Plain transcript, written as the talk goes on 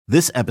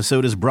This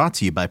episode is brought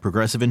to you by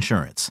Progressive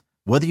Insurance.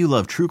 Whether you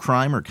love true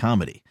crime or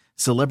comedy,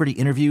 celebrity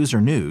interviews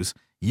or news,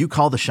 you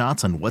call the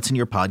shots on what's in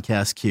your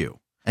podcast queue.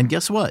 And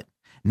guess what?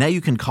 Now you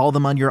can call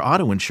them on your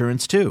auto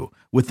insurance too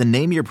with the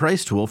Name Your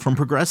Price tool from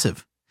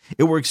Progressive.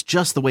 It works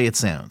just the way it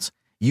sounds.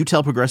 You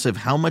tell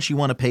Progressive how much you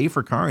want to pay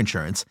for car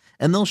insurance,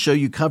 and they'll show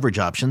you coverage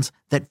options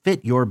that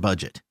fit your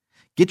budget.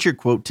 Get your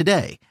quote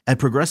today at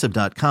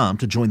Progressive.com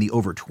to join the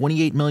over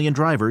 28 million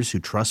drivers who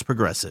trust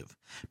Progressive.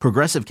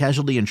 Progressive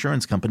Casualty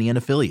Insurance Company and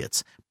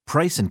Affiliates.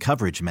 Price and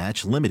coverage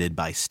match limited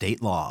by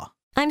state law.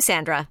 I'm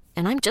Sandra,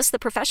 and I'm just the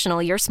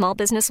professional your small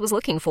business was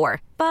looking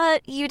for.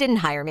 But you didn't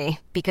hire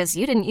me because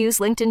you didn't use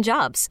LinkedIn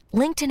Jobs.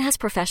 LinkedIn has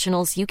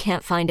professionals you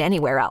can't find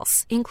anywhere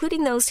else,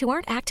 including those who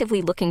aren't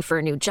actively looking for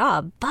a new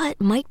job, but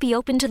might be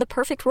open to the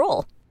perfect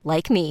role,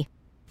 like me.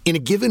 In a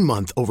given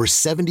month, over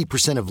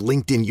 70% of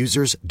LinkedIn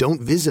users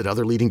don't visit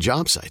other leading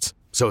job sites.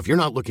 So if you're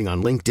not looking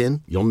on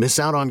LinkedIn, you'll miss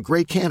out on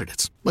great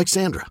candidates like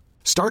Sandra.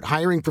 Start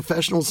hiring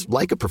professionals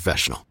like a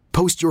professional.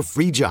 Post your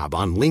free job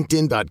on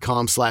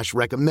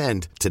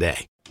linkedin.com/recommend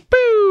today.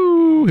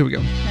 Boo! Here we go.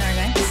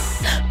 Okay.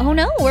 Oh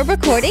no, we're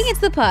recording. It's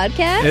the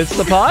podcast. It's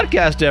the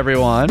podcast,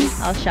 everyone.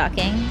 All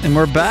shocking. And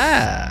we're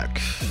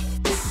back.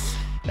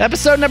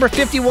 Episode number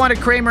 51 of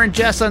Kramer and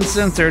Jess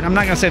Uncensored. I'm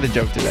not going to say the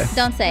joke today.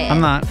 Don't say it.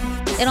 I'm not.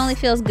 It only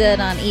feels good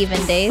on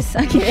even days.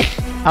 Okay.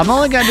 I'm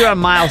only going to do a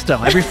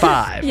milestone every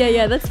 5.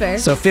 Yeah, that's fair.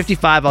 So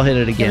 55, I'll hit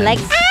it again. You're like,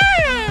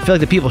 I feel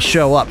like the people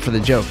show up for the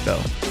joke, though.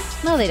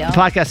 No, they don't. The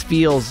podcast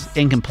feels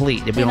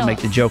incomplete if we don't make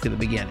the joke at the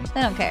beginning.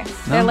 They don't care. No?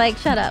 They're like,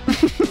 shut up.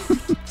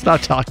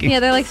 Stop talking. Yeah,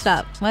 they're like,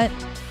 stop. What?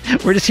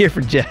 We're just here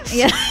for Jess.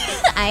 Yeah.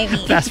 I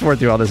mean. Fast forward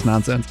through all this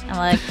nonsense. I'm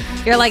like,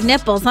 you're like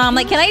nipples, huh? I'm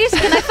like, can I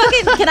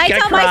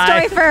tell my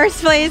story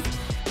first, please?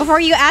 Before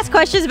you ask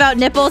questions about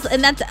nipples,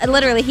 and that's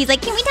literally, he's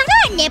like, can we talk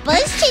about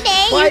nipples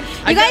today? What?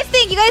 You guys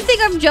think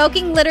I'm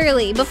joking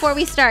literally before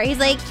we start. He's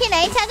like, can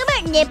I talk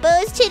about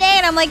nipples today?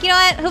 And I'm like, you know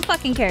what? Who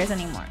fucking cares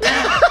anymore?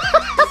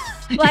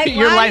 Like,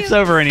 your life's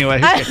over anyway.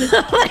 I'm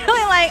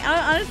literally like,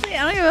 honestly,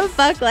 I don't give a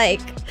fuck.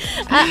 Like,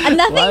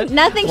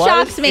 nothing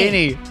shocks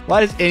me.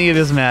 Why does any of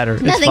this matter?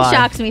 Nothing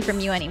shocks me from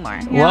you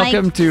anymore. You're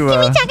Welcome like, to. Can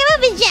we talk about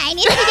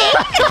vagina today?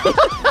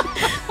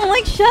 I'm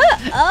like, shut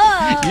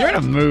up. You're in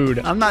a mood.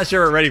 I'm not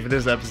sure we're ready for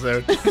this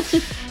episode.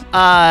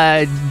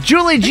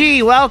 Julie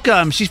G,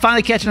 welcome. She's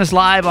finally catching us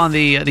live on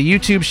the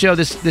YouTube show.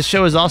 This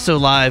show is also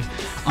live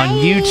on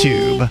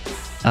YouTube.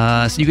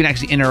 So you can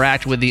actually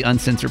interact with the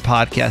Uncensored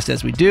podcast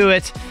as we do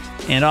it.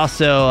 And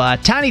also,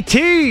 Tiny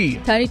T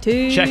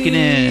checking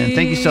in.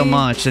 Thank you so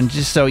much. And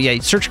just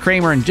search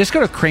Kramer and just go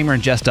to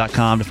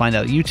kramerandjess.com to find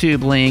out the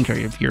YouTube link. Or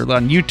if you're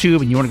on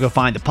YouTube and you want to go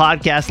find the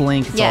podcast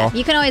link,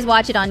 you can always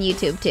watch it on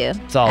YouTube too.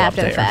 It's all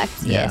after up the there. fact.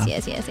 Yeah.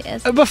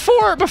 Yes.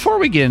 Before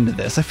we get into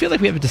this, I feel like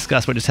we have to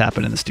discuss what just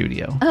happened in the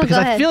studio. Oh, because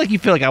go ahead. I feel like you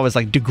feel like I was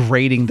like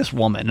degrading this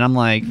woman, and I'm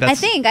like,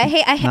 that's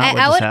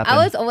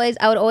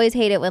I would always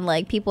hate it when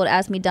like people would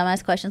ask me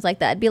dumbass questions like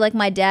that. It'd be like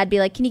my dad be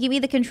like, can you give me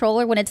the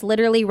controller when it's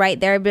literally right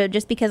there, but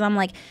just because I'm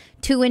like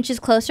 2 inches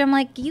closer, I'm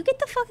like, you get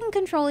the fucking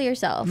controller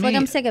yourself. Like,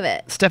 I'm sick of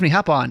it. Stephanie,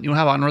 hop on. You want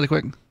to hop on really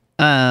quick?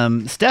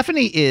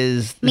 Stephanie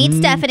is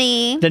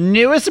Stephanie, the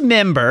newest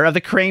member of the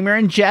Kramer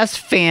and Jess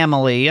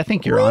family. I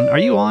think you're on. Are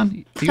you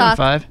on? Are you on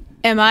 5?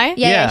 Am I?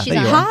 Yeah, she's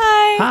on.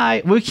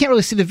 Hi. Well, we can't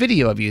really see the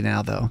video of you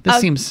now, though. This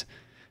seems.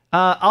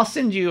 I'll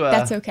send you.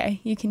 That's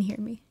okay. You can hear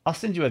me. I'll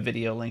send you a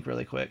video link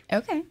really quick.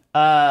 Okay.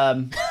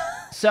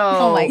 So.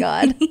 Oh my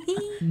God.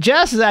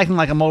 Jess is acting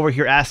like I'm over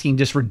here asking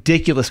just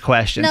ridiculous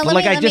questions. No,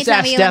 I just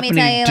asked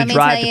Stephanie to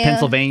drive to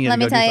Pennsylvania to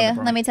go do something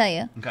for me. Let me tell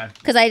you. Okay.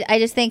 Because I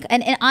just think,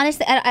 and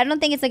honestly, I don't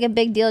think it's like a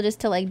big deal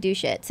just to like do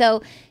shit.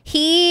 So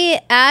he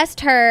asked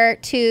her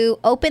to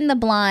open the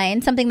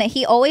blind, something that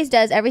he always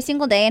does every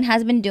single day and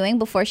has been doing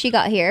before she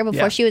got here,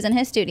 before she was in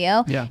his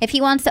studio. Yeah. If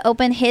he wants to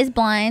open his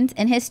blinds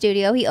in his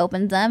studio, he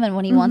opens them. And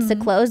when he wants to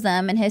close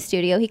them in his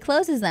studio, he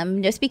closes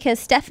them. Just because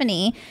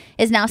Stephanie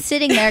is now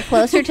sitting there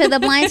closer to the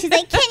blinds, she's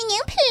like, can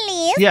you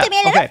please do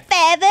me a little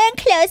favor and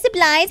close the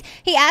blinds?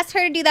 He asked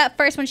her to do that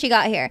first when she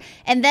got here.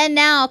 And then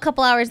now, a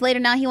couple hours later,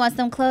 now he wants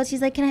them closed.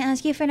 She's like, can I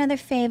ask you for another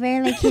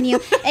favor? Like, can you,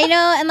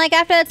 and like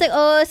after that's like,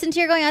 oh, since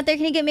you're going out there,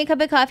 can you get me a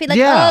cup of coffee? Like,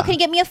 oh, can you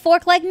get me a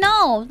fork? Like,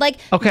 no. Like,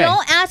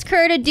 don't ask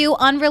her to do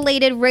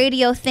unrelated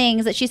radio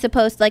things that she's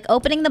supposed to. Like,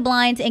 opening the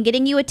blinds and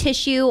getting you a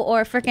tissue or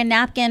a freaking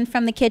napkin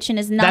from the kitchen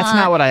is not. That's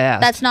not what I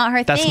asked. That's not her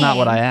thing. That's not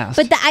what I asked.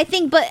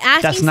 But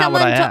asking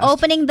someone to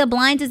opening the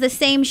blinds is the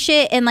same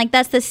shit, and like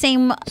that's the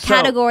same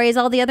category as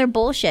all the other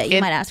bullshit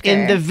you might ask her.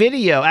 In the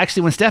video,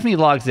 actually, when Stephanie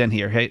logs in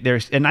here, hey,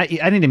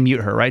 I need to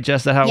mute her, right,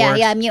 Jess? Is that how it works?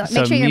 Yeah, mute.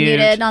 Make sure you're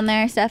muted on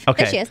there, Steph.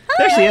 Okay. There she is.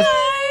 There she is.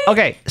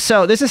 Okay,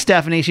 so this is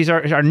Stephanie. She's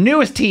our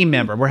newest team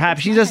member. We're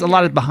happy. She does a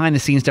lot of behind the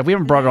scenes stuff. We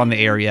haven't brought her on the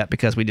air yet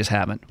because we just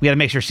haven't. We got to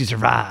make sure she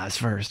survives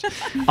first.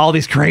 All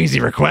these crazy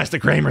requests that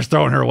Kramer's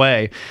throwing her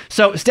way.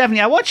 So, Stephanie,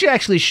 I want you to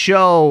actually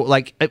show,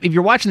 like, if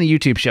you're watching the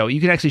YouTube show,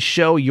 you can actually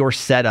show your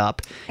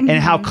setup and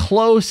how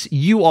close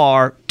you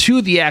are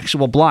to the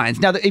actual blinds.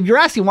 Now, if you're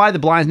asking why the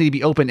blinds need to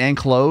be open and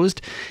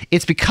closed,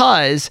 it's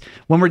because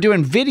when we're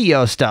doing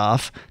video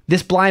stuff,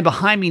 this blind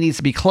behind me needs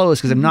to be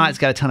closed because if not, it's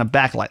got a ton of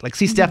backlight. Like,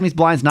 see, Stephanie's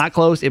blind's not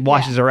closed. It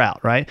washes her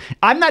out, right?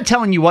 I'm not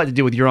telling you what to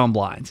do with your own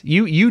blinds.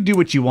 You do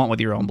what you want with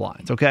your own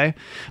blinds, okay?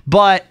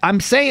 But I'm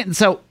saying,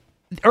 so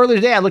earlier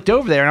today I looked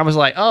over there and I was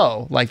like,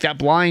 oh, like that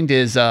blind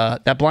is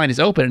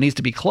open. It needs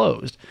to be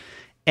closed.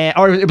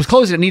 Or it was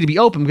closed and it needed to be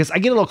open because I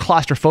get a little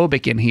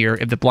claustrophobic in here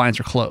if the blinds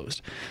are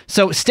closed.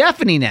 So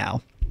Stephanie,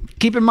 now,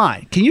 keep in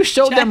mind, can you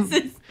show them?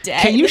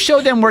 Can you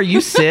show them where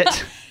you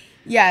sit?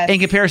 Yes. In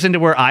comparison to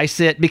where I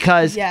sit,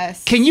 because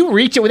can you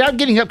reach it without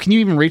getting up? Can you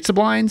even reach the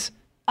blinds?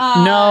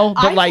 No,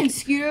 but I can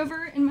scoot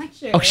over in my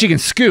chair. Oh, she can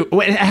scoot.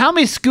 Wait, how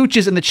many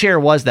scooches in the chair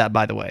was that,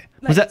 by the way?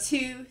 Was that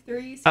 2,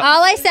 3?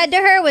 All I said to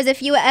her was,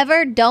 if you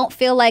ever don't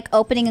feel like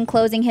opening and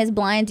closing his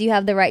blinds, you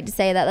have the right to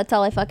say that. That's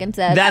all I fucking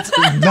said. That's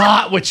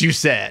not what you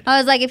said. I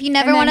was like, if you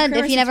never want to do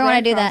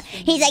that,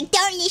 he's like,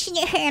 don't listen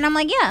to her, and I'm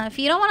like, yeah, if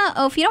you don't want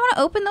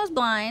to open those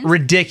blinds,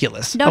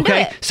 ridiculous. Don't do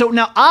it. So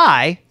now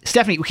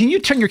Stephanie, can you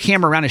turn your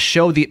camera around and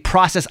show the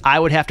process I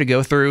would have to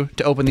go through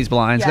to open these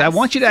blinds? Yes. I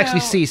want you to actually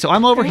see. So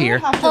I'm over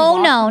here.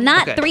 Oh no,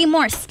 not 3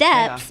 more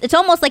steps. Yeah. It's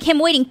almost like him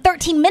waiting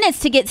 13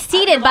 minutes to get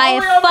seated by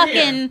a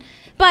fucking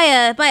by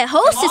a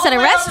hostess at a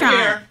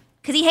restaurant.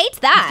 Because he hates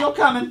that. Still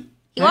coming.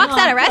 He walks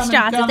out of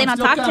restaurants if they don't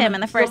talk to him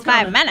in the first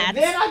 5 minutes.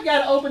 Then I've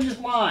got to open this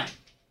blind.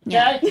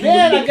 Okay.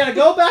 Then I've got to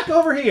go back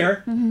over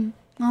here. Oh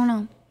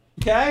no.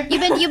 Okay.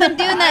 You've been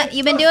doing that.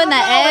 You've been doing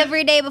that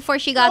every day before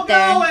she got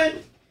there.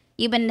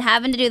 You've been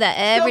having to do that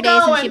every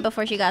day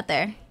before she got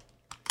there.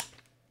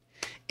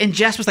 And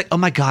Jess was like, oh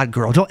my God,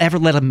 girl, don't ever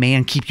let a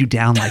man keep you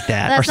down like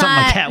that. Or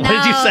something like that. What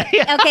did you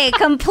say? Okay,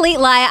 complete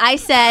lie. I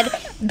said,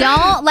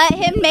 don't let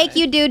him make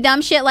you do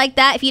dumb shit like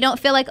that. If you don't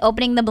feel like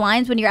opening the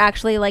blinds when you're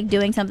actually like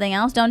doing something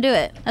else, don't do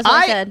it. That's what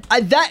I said.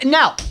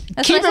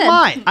 Keep in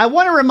mind, I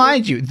want to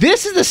remind you,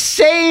 this is the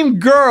same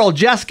girl,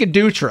 Jessica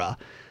Dutra,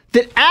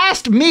 that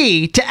asked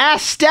me to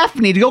ask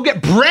Stephanie to go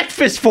get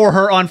breakfast for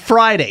her on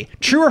Friday.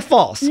 True or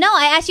false? No,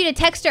 I asked you to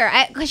text her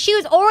because she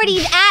was already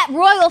at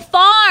Royal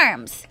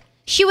Farms.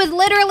 She was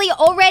literally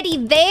already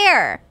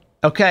there.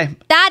 Okay.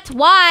 That's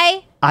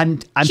why.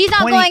 She's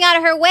not going out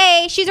of her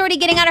way. She's already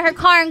getting out of her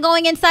car and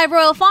going inside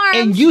Royal Farms.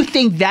 And you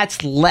think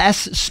that's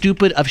less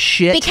stupid of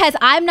shit? Because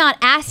I'm not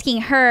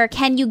asking her,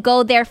 can you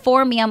go there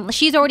for me?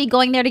 She's already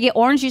going there to get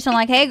orange juice. I'm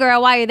like, hey,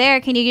 girl, while you're there,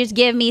 can you just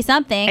give me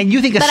something? And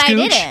you think I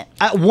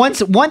didn't. 1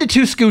 to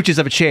 2 scooches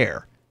of a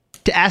chair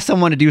to ask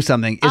someone to do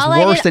something is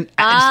worse than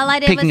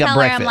picking up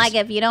breakfast. I'm like,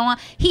 if you don't want,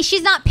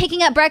 she's not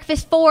picking up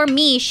breakfast for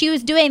me. She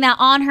was doing that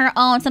on her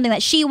own, something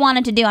that she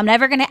wanted to do. I'm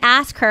never going to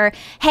ask her,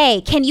 hey,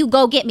 can you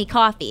go get me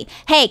coffee?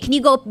 Hey, can you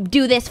go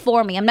do this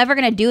for me? I'm never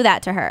going to do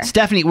that to her.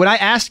 Stephanie, when I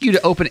asked you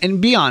to open, and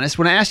be honest,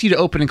 when I asked you to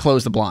open and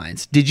close the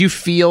blinds, did you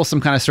feel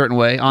some kind of certain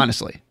way,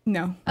 honestly?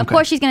 No. Of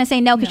course she's going to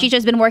say no because she's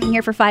just been working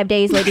here for 5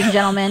 days, ladies and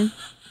gentlemen.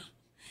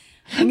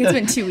 I think it's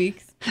been 2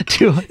 weeks.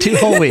 two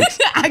whole weeks.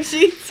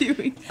 Actually, 2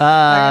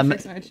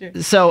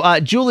 weeks. So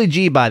Julie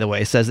G, by the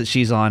way, says that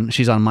she's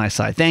on my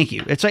side. Thank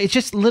you. It's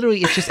just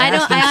literally asking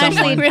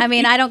someone. I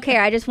mean, I don't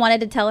care. I just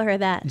wanted to tell her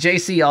that.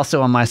 JC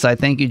also on my side.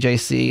 Thank you,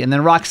 JC. And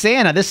then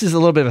Roxana. This is a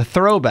little bit of a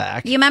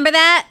throwback. You remember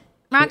that?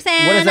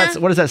 Roxana.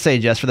 What does that say,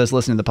 Jess, for those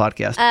listening to the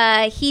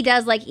podcast? He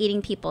does like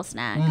eating people's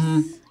snacks.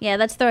 Mm-hmm. Yeah,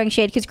 that's throwing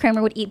shade because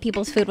Kramer would eat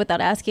people's food without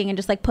asking and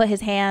just like put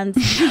his hands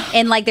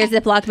in like their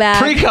Ziploc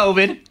bag.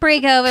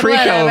 Pre-COVID,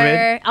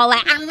 whatever. All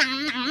like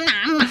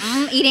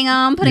eating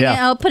them,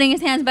 putting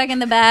his hands back in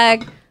the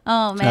bag.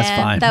 Oh man, that's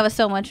fine. That was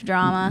so much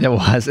drama. It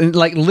was, and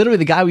like literally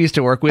the guy we used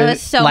to work with, it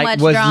was so much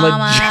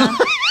drama.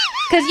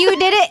 Because you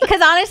did it.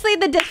 Because honestly,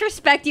 the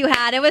disrespect you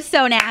had, it was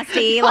so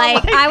nasty.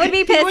 Like I would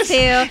be pissed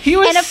too. He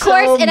was of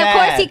course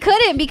he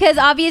couldn't because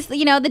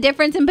obviously the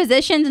difference in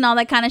positions and all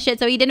that kind of shit.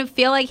 So he didn't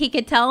feel like he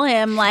could tell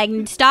him like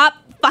stop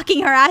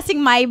fucking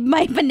harassing my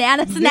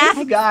banana snacks.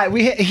 This guy,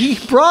 he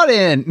brought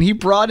in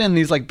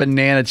these like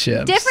banana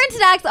chips. Different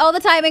snacks all the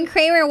time, and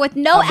Kramer with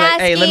no asking.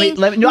 Hey, let me.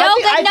 I think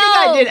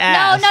I did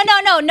ask.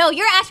 No.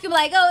 You're asking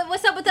like, oh,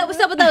 what's up with those? What's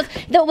up with those?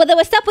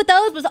 What's up with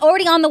those was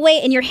already on the way,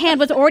 and your hand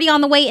was already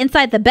on the way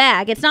inside the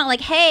bag. It's not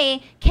like,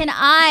 hey,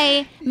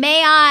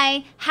 may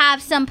I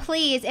have some,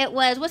 please? It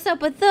was, what's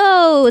up with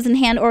those? And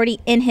hand already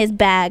in his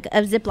bag,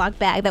 of Ziploc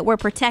bag that were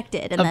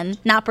protected, and then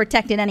not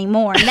protected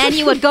anymore. And then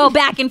you would go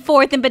back and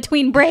forth in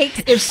between fucking breaks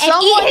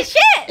and eat his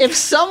shit. If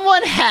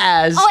someone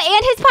has... Oh,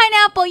 and his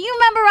pineapple. You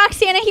remember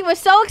Roxana? He was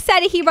so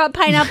excited he brought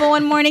pineapple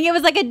one morning. It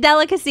was like a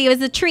delicacy. It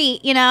was a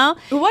treat, you know?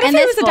 What if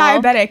he was a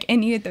diabetic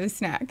and needed those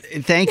snacks?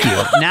 Thank you.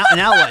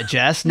 Now what,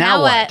 Jess?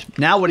 Now what?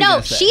 Now what are you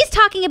going to say? No, she's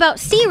talking about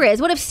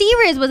C-Riz. What if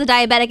C-Riz was a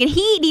diabetic and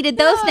he needed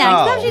those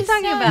snacks? That's what she's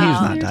talking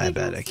about. He's not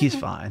diabetic. He's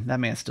fine. That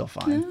man's still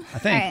fine. I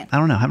think. Right. I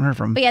don't know. I haven't heard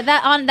from him. But yeah,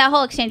 that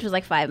whole exchange was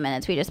like 5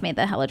 minutes. We just made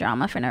the hella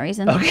drama for no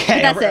reason. Okay.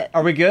 But that's it.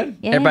 Are we good?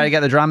 Yeah. Everybody got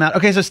the drama out?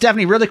 Okay, so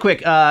Stephanie, really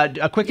quick,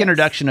 a quick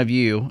introduction of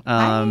you.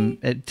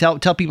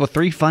 Tell people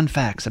 3 fun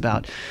facts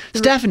about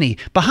Stephanie,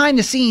 behind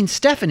the scenes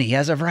Stephanie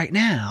as of right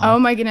now. Oh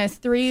my goodness,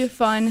 3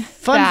 fun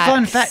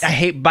facts.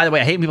 By the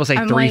way, I hate when people say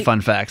I'm 3 like-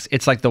 fun facts.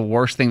 It's like the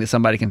worst thing that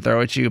somebody can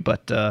throw at you,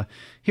 but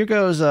here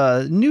goes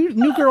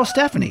new girl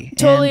Stephanie.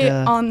 Totally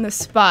And, on the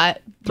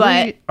spot,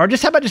 but or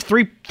just how about just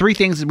three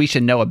things that we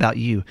should know about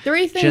you?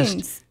 3 things.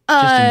 Just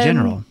in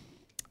general.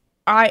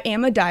 I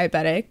am a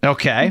diabetic.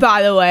 Okay.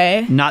 By the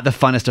way. Not the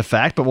funnest of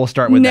fact, but we'll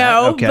start with that.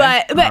 No, Okay.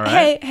 but All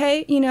right.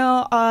 hey,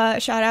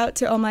 shout out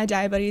to all my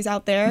diabuddies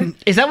out there.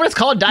 Is that what it's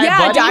called?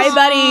 Yeah,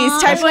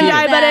 diabuddies. Type 1 cute.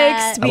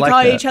 diabetics. I We like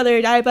call that. each other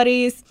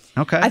diabuddies.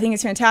 Okay. I think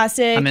it's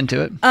fantastic. I'm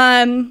into it.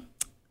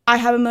 I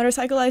have a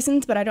motorcycle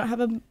license, but I don't have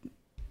a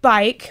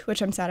bike,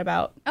 which I'm sad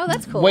about. Oh,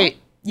 that's cool. Wait.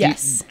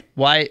 Yes.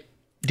 Why?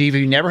 Have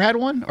you never had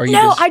one? Or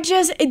I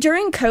just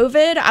during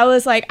COVID, I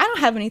was like, I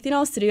don't have anything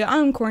else to do.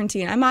 I'm in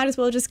quarantine. I might as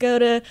well just go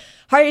to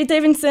Harley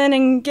Davidson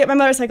and get my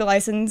motorcycle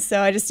license. So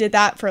I just did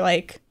that for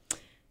like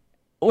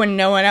when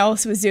no one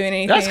else was doing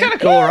anything. That's kind of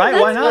cool, right?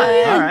 Why not?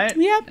 All right.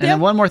 Yep. And then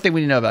one more thing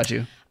we need to know about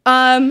you.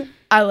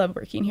 I love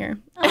working here.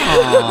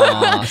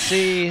 Aw,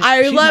 see,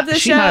 I love the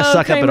She's show, not a suck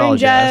up Kramer at all, and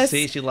Jess. Jess.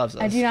 See, she loves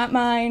us. I do not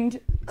mind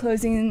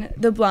closing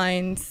the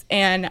blinds,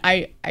 and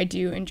I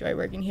do enjoy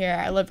working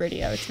here. I love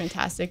radio. It's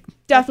fantastic.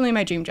 Definitely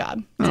my dream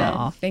job.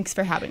 So thanks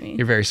for having me.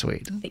 You're very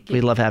sweet. Thank you.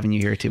 We love having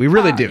you here too. We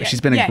really do. yeah. She's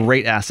been a Yeah.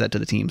 great asset to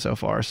the team so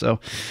far. So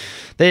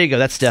there you go.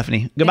 That's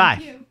Stephanie.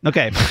 Goodbye.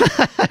 Okay.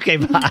 Okay.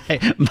 Bye.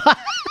 Bye.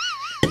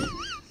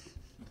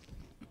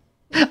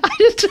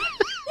 You're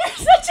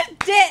such a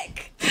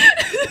dick.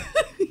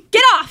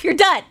 Get off. You're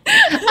done.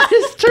 I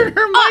just turned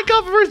her mic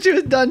off before she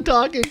was done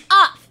talking.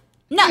 Off.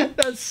 No.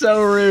 That's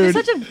so rude.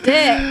 You're such a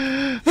dick.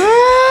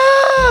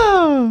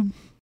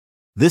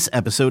 This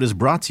episode is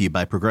brought to you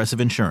by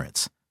Progressive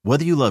Insurance.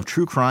 Whether you love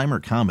true crime or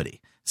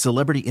comedy,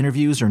 celebrity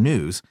interviews or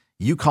news,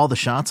 you call the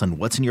shots on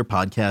what's in your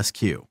podcast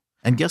queue.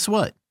 And guess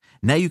what?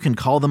 Now you can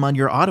call them on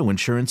your auto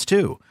insurance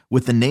too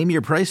with the Name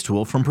Your Price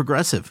tool from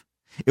Progressive.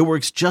 It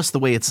works just the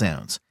way it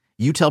sounds.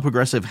 You tell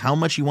Progressive how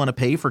much you want to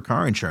pay for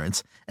car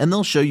insurance, and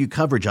they'll show you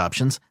coverage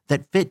options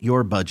that fit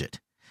your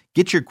budget.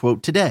 Get your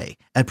quote today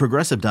at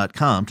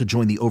Progressive.com to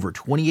join the over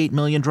 28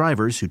 million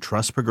drivers who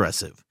trust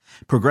Progressive.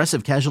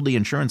 Progressive Casualty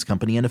Insurance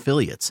Company and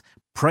Affiliates.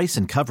 Price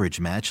and coverage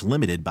match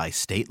limited by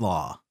state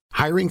law.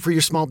 Hiring for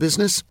your small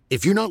business?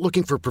 If you're not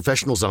looking for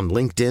professionals on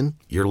LinkedIn,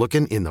 you're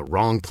looking in the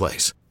wrong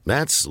place.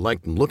 That's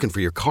like looking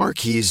for your car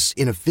keys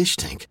in a fish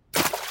tank.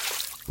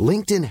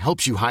 LinkedIn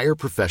helps you hire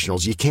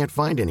professionals you can't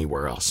find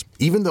anywhere else,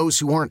 even those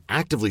who aren't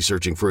actively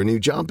searching for a new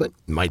job but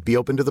might be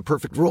open to the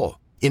perfect role.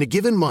 In a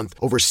given month,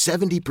 over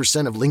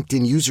 70% of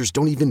LinkedIn users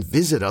don't even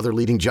visit other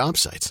leading job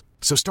sites.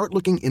 So start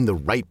looking in the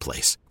right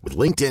place. With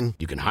LinkedIn,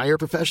 you can hire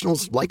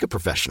professionals like a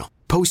professional.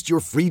 Post your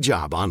free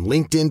job on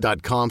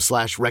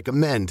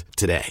linkedin.com/recommend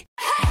today.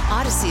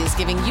 Odyssey is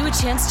giving you a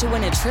chance to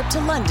win a trip to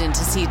London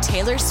to see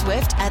Taylor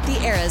Swift at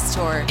the Eras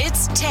Tour.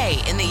 It's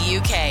Tay in the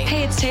UK.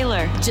 Hey, it's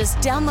Taylor. Just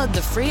download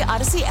the free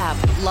Odyssey app,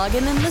 log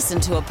in and listen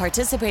to a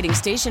participating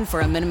station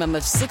for a minimum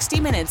of 60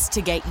 minutes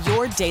to get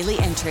your daily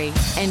entry.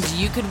 And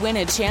you could win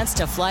a chance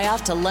to fly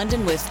off to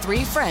London with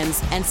 3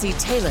 friends and see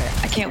Taylor.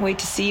 I can't wait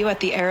to see you at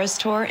the Eras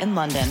Tour in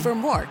London. For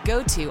more,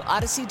 go to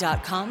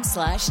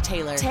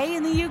odyssey.com/Taylor. Tay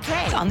in the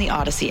UK. It's on the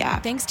Odyssey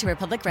app. Thanks to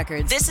Republic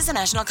Records. This is a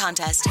national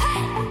contest.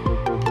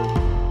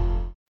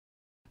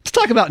 Let's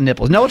talk about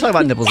nipples. No, we'll talk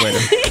about nipples later.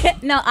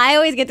 No, I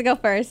always get to go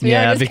first.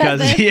 Yeah, because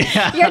your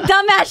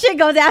dumbass shit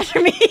goes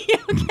after me.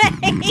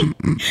 Okay, let me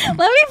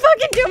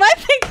fucking do my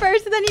thing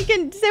first, and then you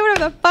can say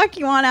whatever the fuck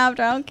you want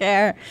after. I don't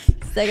care.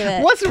 Sick of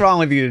it. What's wrong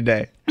with you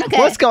today? Okay.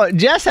 What's going?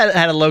 Jess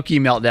had a low-key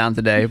meltdown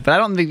today, but I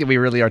don't think that we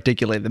really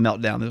articulated the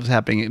meltdown that was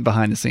happening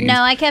behind the scenes.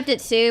 No, I kept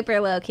it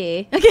super low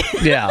key.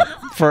 Yeah,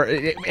 but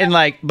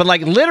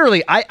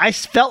literally, I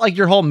felt like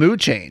your whole mood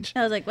changed.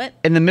 I was like, what?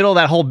 In the middle of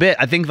that whole bit,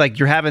 I think like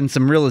you're having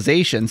some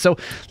realization. So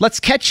let's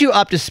catch you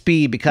up to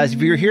speed, because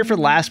if you were here for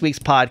last week's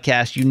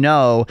podcast, you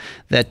know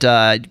that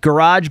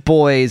Garage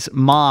Boy's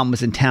mom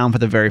was in town for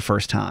the very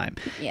first time.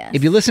 Yes.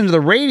 If you listen to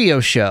the radio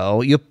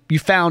show, you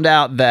found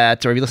out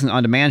that, or if you listen to the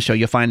on-demand show,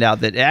 you'll find out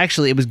that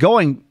actually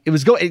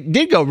it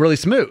did go really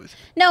smooth.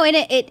 No, and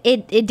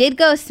it did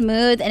go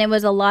smooth, and it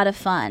was a lot of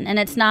fun. And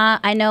it's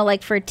not, I know,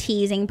 like for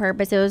teasing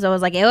purposes, I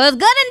was like, it was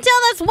good until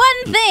this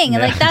one thing. Yeah.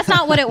 Like that's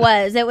not what it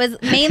was. It was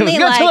mainly it was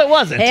good like until it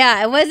wasn't.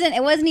 Yeah, it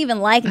wasn't even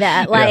like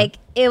that. Like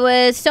it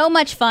was so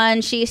much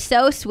fun. She's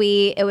so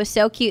sweet. It was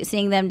so cute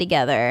seeing them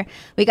together.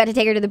 We got to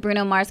take her to the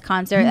Bruno Mars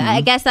concert.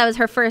 I guess that was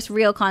her first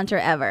real concert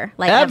ever.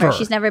 Ever.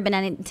 She's never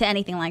been to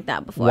anything like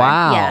that before.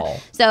 Wow. Yeah.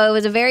 So it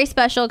was a very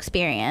special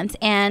experience.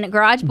 And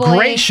Garage Boy.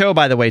 Great show,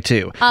 by the way,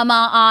 too.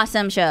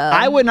 Awesome show.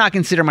 I would not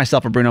consider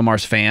myself a Bruno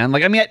Mars fan.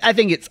 Like, I mean, I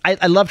think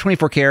I love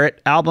 24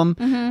 Karat album,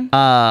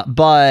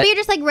 but you're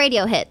just like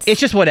radio hits.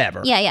 It's just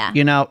whatever. Yeah.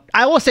 You know,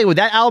 I will say with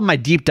that album, I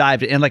deep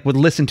dived and like would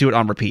listen to it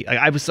on repeat. Like,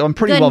 I'm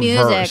pretty Good well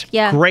music. versed.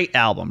 Yeah. Great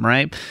album,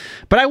 right?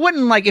 But I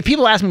wouldn't like if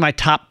people ask me my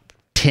top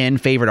 10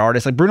 favorite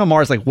artists, like Bruno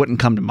Mars, like wouldn't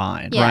come to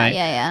mind, right?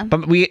 Yeah.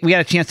 But we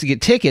had a chance to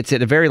get tickets at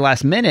the very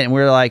last minute, and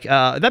we were like,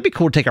 that'd be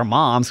cool to take our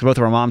moms because both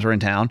of our moms were in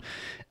town.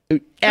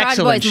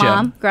 Excellent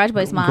show. Garage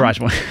Boy's mom. Garage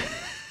Boy.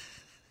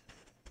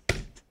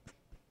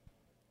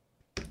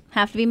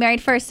 Have to be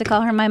married first to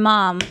call her my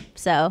mom.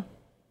 So.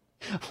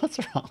 What's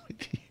wrong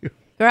with you?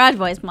 Garage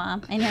Boy's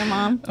mom and your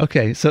mom.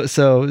 Okay, so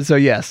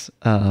yes,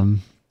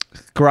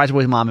 Garage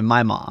Boy's mom and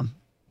my mom.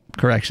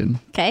 Correction.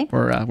 Okay.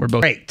 We're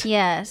both great.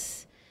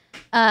 Yes.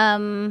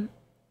 The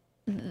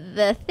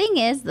thing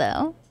is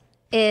though,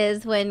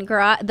 is when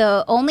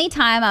the only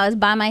time I was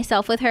by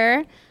myself with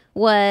her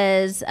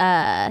was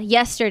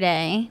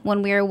yesterday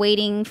when we were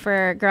waiting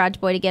for Garage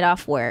Boy to get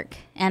off work,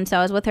 and so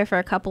I was with her for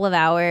a couple of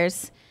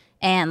hours.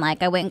 And,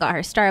 like, I went and got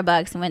her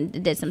Starbucks and went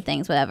and did some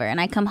things, whatever. And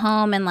I come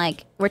home and,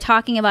 like, we're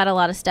talking about a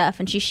lot of stuff.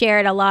 And she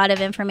shared a lot of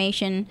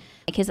information,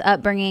 like his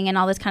upbringing and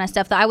all this kind of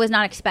stuff that I was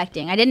not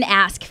expecting. I didn't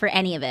ask for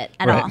any of it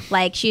at all.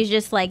 Like, she's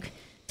just, like,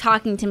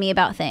 talking to me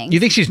about things. You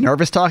think she's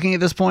nervous talking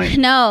at this point?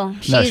 No.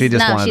 She's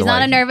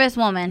not a nervous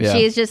woman. Yeah.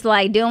 She's just,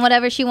 like, doing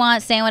whatever she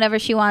wants, saying whatever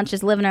she wants,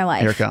 just living her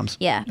life. Here it comes.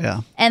 Yeah.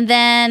 And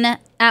then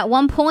at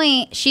one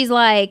point, she's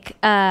like,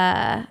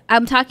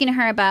 I'm talking to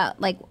her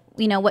about, like,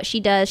 you know, what she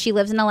does. She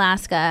lives in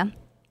Alaska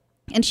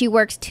and she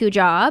works 2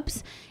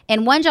 jobs,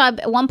 and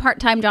one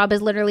part-time job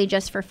is literally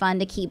just for fun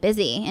to keep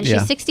busy. And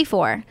she's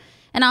 64.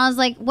 And I was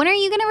like, when are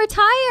you going to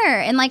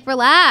retire and like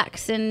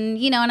relax? And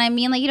you know, and I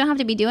mean, like, you don't have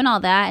to be doing all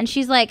that. And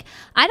she's like,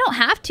 I don't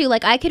have to,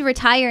 like, I could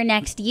retire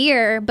next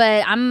year,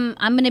 but I'm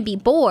going to be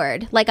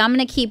bored. Like, I'm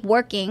going to keep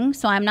working.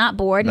 So I'm not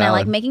bored. And I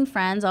like making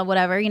friends or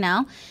whatever, you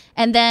know?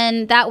 And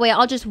then that way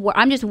I'm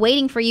just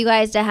waiting for you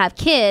guys to have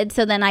kids.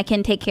 So then I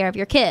can take care of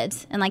your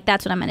kids. And like,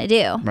 that's what I'm going to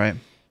do. Right.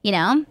 You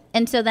know?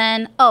 And so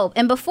then,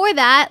 and before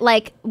that,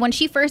 like when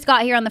she first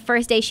got here, on the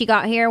first day she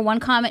got here, one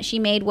comment she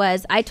made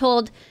was, I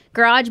told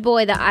Garage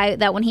Boy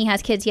that when he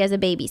has kids, he has a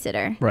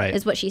babysitter. Right.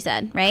 Is what she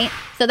said, right?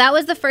 So that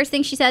was the first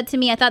thing she said to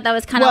me. I thought that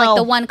was kind of like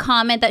the one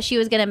comment that she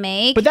was going to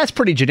make. But that's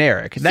pretty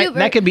generic.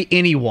 That could be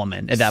any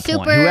woman at that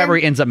point. Whoever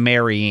ends up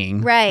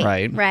marrying.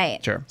 Right.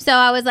 Sure. So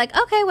I was like,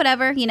 okay,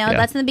 whatever. You know,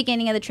 that's in the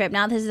beginning of the trip.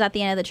 Now this is at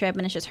the end of the trip,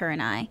 and it's just her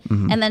and I.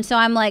 Mm-hmm. And then so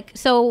I'm like,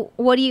 so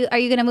are you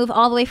going to move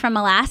all the way from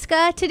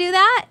Alaska to do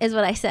that? Is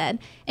what I said.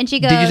 And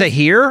she goes, did you say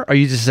here, or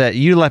you just said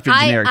you left it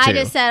generic too? I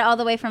just said all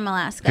the way from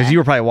Alaska because you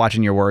were probably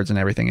watching your words and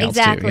everything else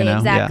too. You know?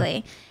 Exactly.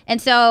 Yeah.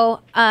 And so,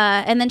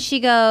 and then she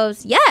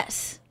goes,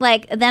 yes,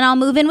 like then I'll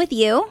move in with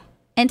you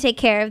and take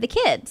care of the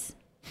kids.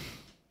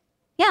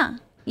 Yeah,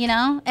 you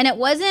know. And it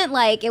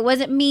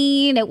wasn't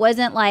mean. It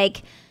wasn't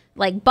like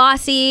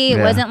bossy. It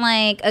wasn't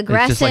like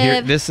aggressive. Just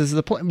like, this is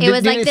the plan. It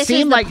was like, this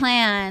is the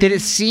plan. Did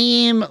it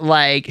seem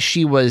like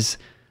she was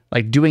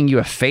like doing you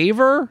a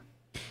favor?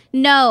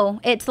 No,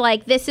 it's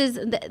like this is.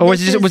 Or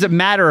was it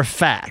matter of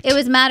fact? It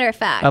was matter of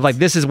fact. Of like,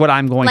 this is what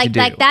I'm going to do.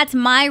 Like that's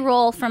my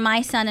role for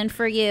my son and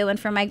for you and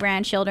for my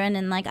grandchildren,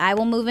 and like I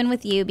will move in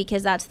with you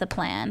because that's the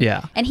plan.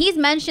 Yeah. And he's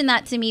mentioned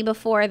that to me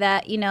before,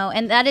 that, you know,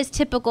 and that is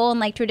typical in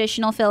like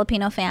traditional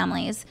Filipino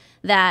families,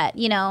 that,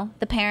 you know,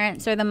 the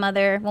parents or the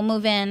mother will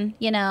move in,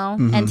 you know,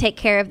 and take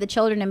care of the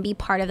children and be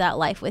part of that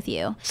life with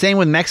you. Same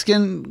with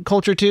Mexican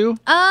culture too?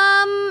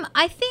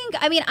 I think,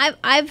 I mean,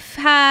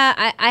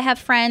 I have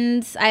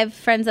friends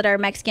that are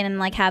Mexican and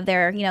like have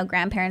their, you know,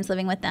 grandparents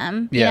living with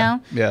them, you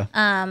know? Yeah.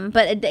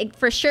 But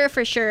for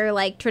sure,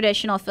 like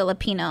traditional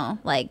Filipino,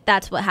 like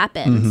that's what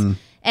happens. Mm-hmm.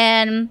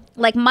 And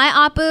like my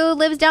Apu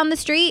lives down the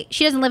street.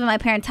 She doesn't live in my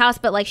parents' house,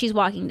 but like she's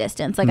walking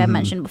distance, like I've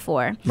mentioned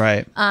before.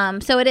 Right.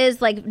 So it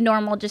is like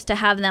normal just to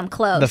have them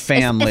close. The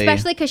family.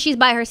 Especially because she's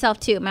by herself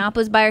too. My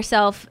Apu's by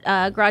herself.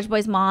 Garage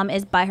Boy's mom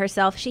is by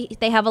herself.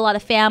 They have a lot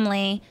of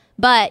family,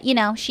 but you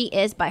know, she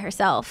is by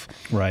herself.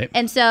 Right.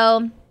 And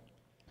so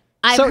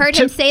I've heard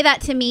him say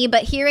that to me,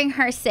 but hearing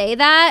her say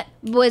that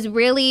was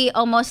really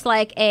almost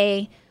like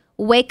a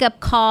wake up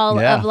call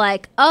of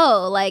like,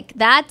 oh, like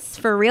that's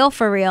for real.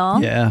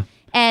 Yeah.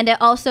 And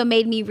it also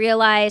made me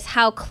realize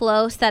how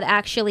close that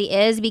actually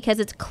is, because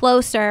it's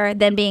closer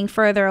than being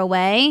further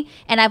away.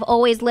 And I've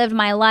always lived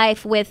my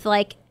life with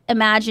like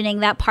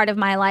imagining that part of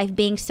my life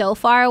being so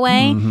far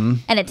away,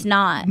 and it's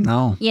not.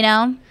 No. You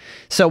know?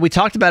 So we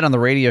talked about it on the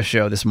radio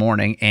show this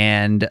morning,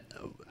 and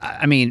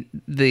I mean,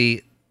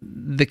 we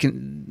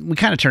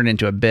kind of turned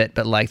into a bit,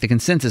 but like the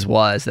consensus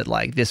was that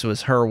like this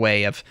was her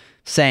way of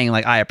saying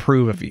like, I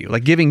approve of you,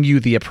 like giving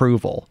you the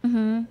approval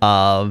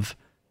of,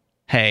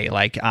 hey,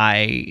 like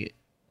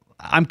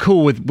I'm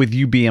cool with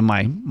you being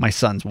my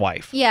son's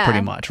wife. Yeah.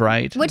 Pretty much,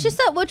 right? Which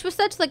was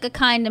such like a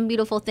kind and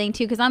beautiful thing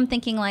too, because I'm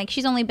thinking like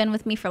she's only been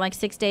with me for like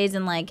 6 days,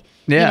 and like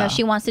you know,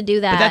 she wants to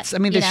do that.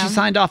 But she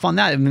signed off on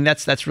that. I mean,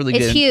 that's really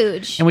good. It's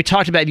huge. And we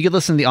talked about, you could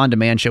listen to the On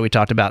Demand show. We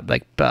talked about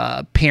like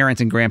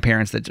parents and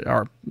grandparents that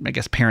are, I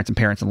guess, parents and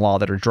parents-in-law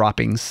that are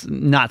dropping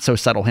not so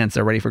subtle hints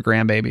they're ready for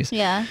grandbabies.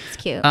 Yeah, it's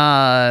cute.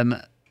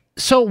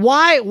 So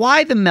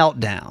why the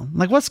meltdown?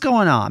 Like, what's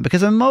going on?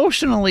 Because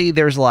emotionally,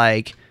 there's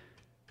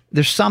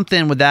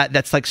something with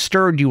that's like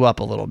stirred you up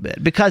a little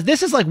bit, because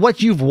this is like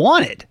what you've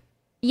wanted.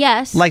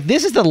 Yes. Like,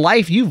 this is the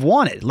life you've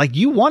wanted. Like,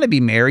 you want to be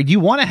married. You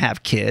want to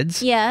have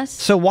kids. Yes.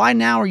 So why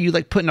now are you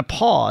like putting a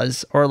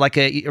pause or like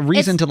a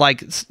reason to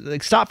like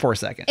stop for a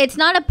second? It's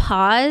not a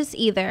pause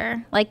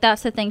either. Like,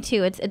 that's the thing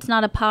too. It's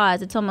not a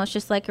pause. It's almost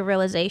just like a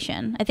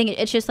realization. I think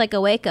it's just like a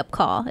wake up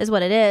call is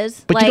what it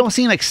is. But like, you don't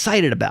seem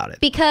excited about it.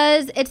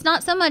 Because it's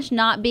not so much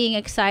not being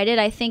excited.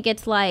 I think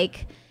it's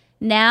like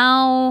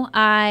now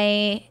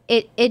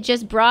it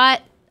just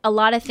brought a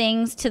lot of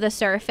things to the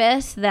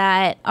surface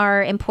that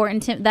are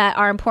important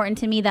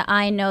to me, that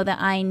I know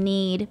that I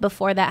need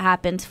before that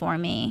happens for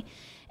me.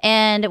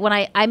 And when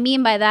I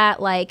mean by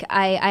that, like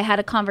I had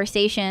a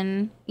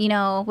conversation, you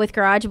know, with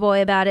Garage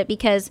Boy about it,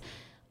 because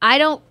I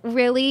don't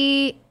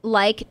really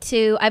like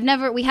to,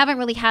 we haven't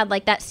really had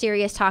like that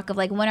serious talk of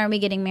like, when are we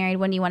getting married?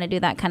 When do you want to do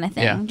that kind of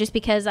thing? Yeah. Just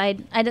because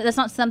that's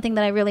not something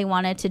that I really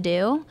wanted to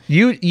do.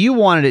 You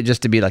wanted it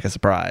just to be like a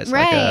surprise.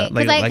 Right.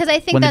 Because I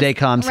think when the day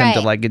comes, him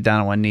to like get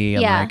down on one knee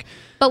and like.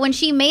 But when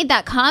she made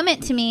that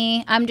comment to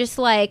me, I'm just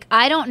like,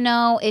 I don't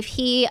know if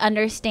he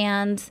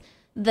understands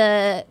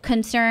the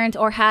concerns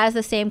or has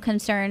the same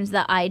concerns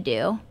that I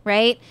do,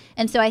 right?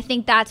 And so I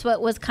think that's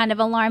what was kind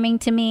of alarming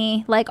to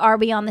me, like, are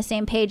we on the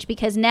same page?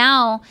 Because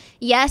now,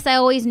 yes, I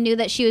always knew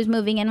that she was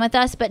moving in with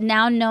us, but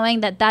now knowing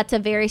that that's a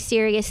very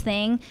serious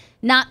thing,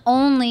 not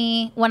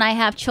only when I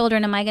have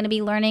children am I going to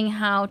be learning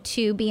how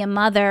to be a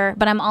mother,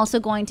 but I'm also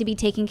going to be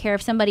taking care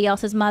of somebody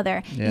else's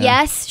mother. Yeah.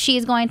 Yes,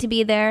 she's going to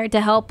be there to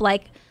help,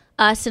 like,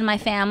 us and my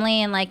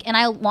family, and like, and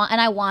I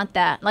want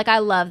that. Like, I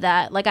love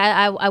that. Like,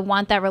 I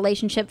want that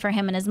relationship for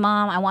him and his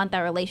mom. I want that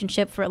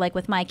relationship for like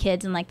with my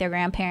kids and like their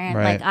grandparent.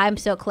 Right. Like, I'm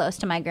so close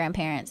to my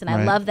grandparents, and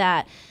I love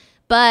that.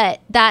 But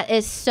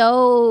that's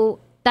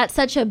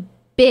such a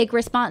big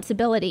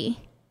responsibility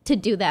to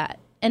do that,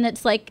 and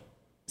it's like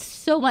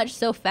so much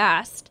so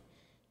fast.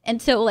 And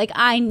so like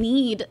I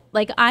need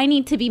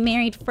to be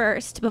married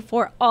first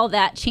before all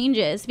that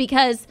changes,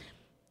 because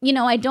you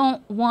know, I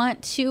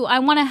want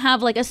to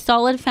have like a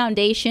solid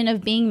foundation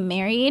of being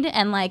married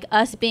and like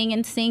us being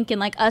in sync and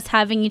like us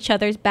having each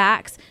other's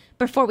backs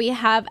before we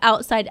have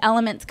outside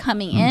elements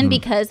coming in,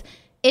 because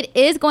it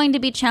is going to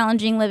be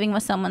challenging living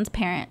with someone's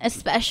parent,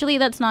 especially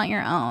that's not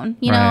your own,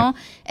 you know?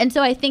 And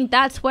so I think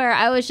that's where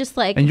I was just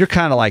like... And you're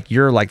kind of like,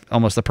 you're like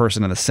almost the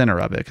person in the center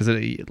of it, because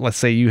let's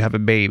say you have a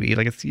baby,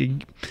 like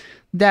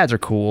dads are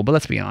cool, but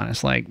let's be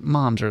honest, like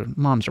moms are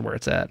where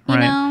it's at, right? You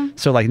know?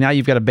 So like now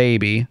you've got a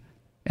baby.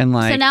 And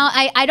like, so now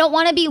I don't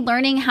want to be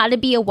learning how to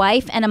be a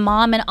wife and a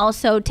mom, and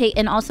also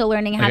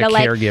learning how to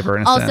like caregiver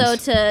in a also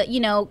sense. To, you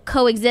know,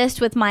 coexist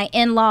with my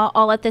in-law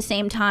all at the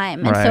same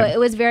time. And so it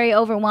was very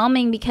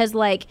overwhelming, because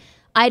like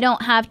I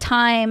don't have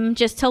time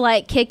just to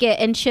like kick it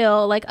and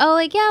chill, like, oh,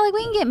 like, yeah, like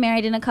we can get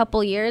married in a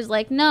couple years.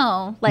 Like,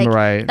 no,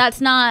 like that's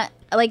not,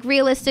 like,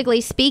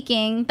 realistically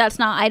speaking, that's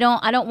not, I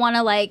don't want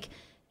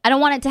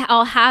it to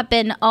all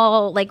happen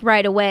all like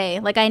right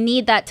away. Like, I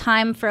need that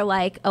time for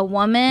like a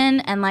woman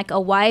and like a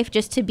wife,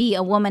 just to be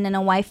a woman and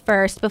a wife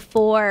first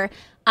before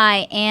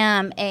I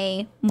am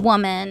a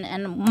woman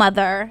and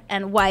mother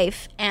and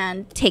wife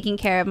and taking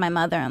care of my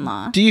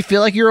mother-in-law. Do you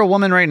feel like you're a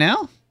woman right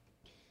now?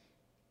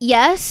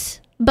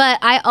 Yes, but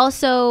I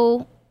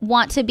also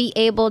want to be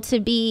able to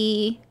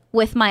be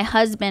with my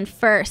husband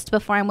first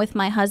before I'm with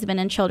my husband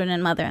and children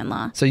and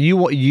mother-in-law. So you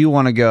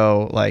want to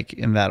go like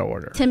in that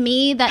order? To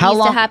me, that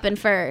needs to happen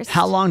first.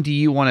 How long do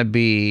you want to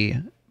be?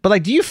 But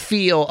like, do you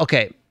feel,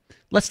 okay,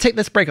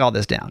 let's break all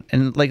this down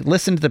and like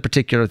listen to the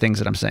particular things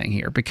that I'm saying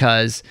here,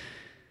 because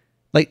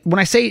like when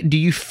I say, do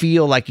you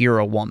feel like you're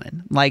a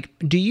woman? Like,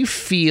 do you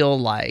feel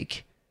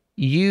like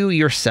you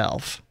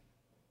yourself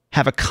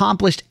have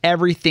accomplished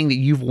everything that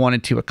you've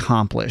wanted to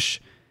accomplish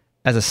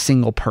as a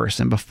single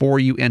person before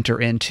you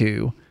enter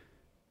into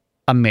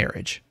a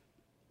marriage?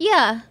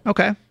 Yeah.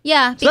 Okay.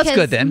 Yeah. So that's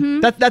good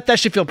then. That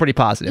should feel pretty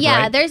positive.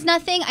 Yeah. Right? There's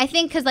nothing, I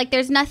think, because like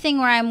there's nothing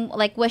where I'm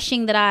like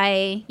wishing that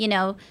I, you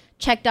know,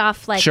 checked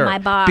off like my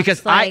box.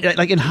 Because like,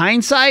 I in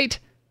hindsight,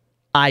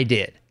 I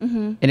did.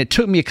 And it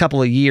took me a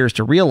couple of years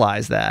to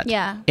realize that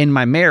in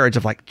my marriage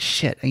of like,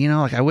 shit, you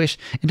know, like I wish,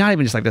 and not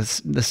even just like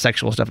the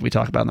sexual stuff that we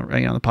talk about on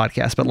the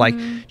podcast, but like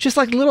just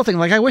like little things.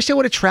 Like I wish I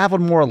would have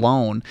traveled more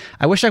alone.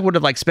 I wish I would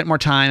have like spent more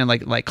time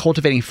and like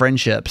cultivating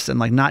friendships and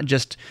like not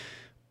just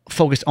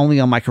focused only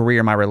on my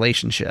career, my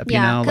relationship.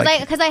 Yeah, you know,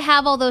 because I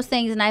have all those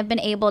things, and I've been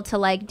able to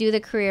like do the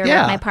career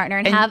Yeah. with my partner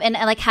and have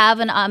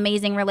an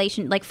amazing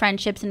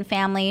friendships and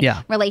family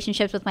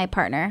relationships with my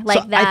partner like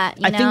so that.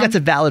 I think that's a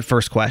valid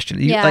first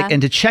question. Yeah.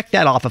 And to check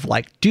that off of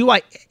like, do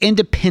I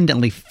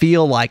independently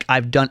feel like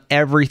I've done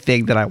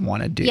everything that I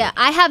want to do? Yeah,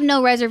 I have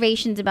no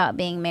reservations about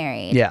being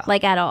married. Yeah.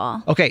 Like at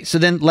all. Okay, so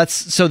then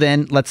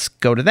let's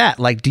go to that.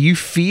 Like, do you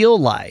feel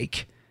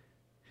like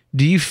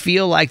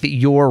that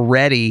you're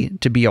ready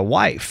to be a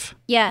wife?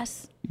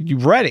 Yes. You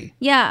ready?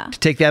 Yeah. To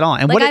take that on.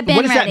 And Like, what I've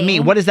been does that ready.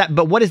 mean? What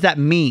does that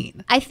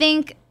mean? I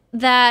think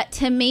that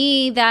to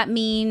me that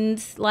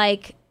means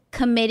like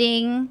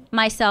committing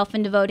myself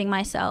and devoting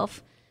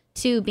myself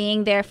to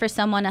being there for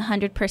someone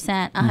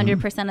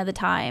 100% of the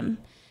time.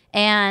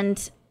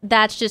 And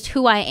that's just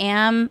who I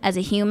am as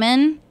a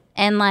human,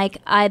 and like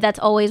that's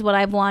always what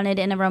I've wanted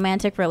in a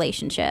romantic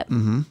relationship.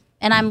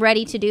 And I'm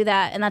ready to do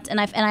that, and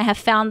I have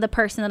found the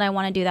person that I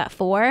want to do that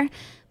for.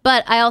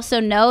 But I also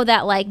know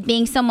that like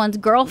being someone's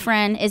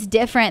girlfriend is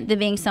different than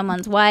being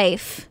someone's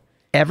wife.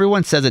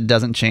 Everyone says it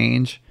doesn't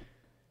change.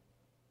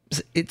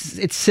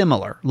 It's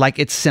similar. Like,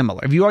 it's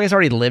similar. If you guys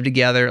already live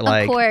together,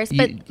 like, Of course,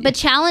 but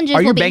challenges are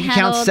will your be bank accounts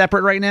handled-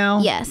 separate right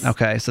now? Yes.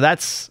 Okay, so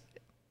that's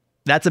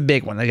a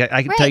big one. Like,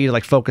 I can tell you to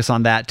like focus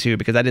on that too,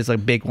 because that is a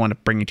big one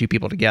of bringing two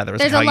people together. Is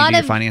There's like a how lot you do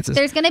of your finances.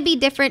 There's going to be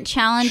different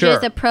challenges Sure.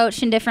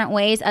 approached in different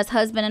ways as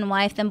husband and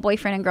wife than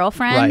boyfriend and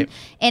girlfriend. Right.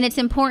 And it's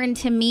important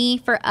to me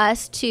for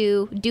us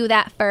to do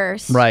that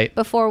first, Right.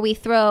 before we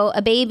throw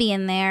a baby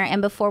in there,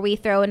 and before we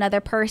throw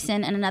another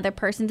person and another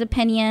person's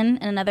opinion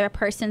and another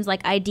person's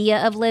like idea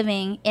of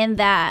living in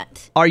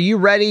that. Are you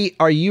ready?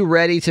 Are you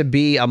ready to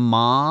be a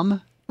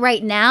mom?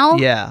 Right now?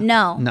 Yeah.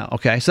 No.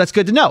 Okay. So that's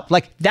good to know.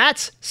 Like,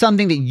 that's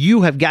something that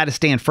you have got to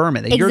stand firm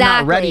in. That you're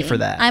not ready for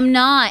that. I'm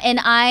not, and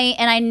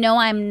I know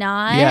I'm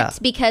not. Yeah.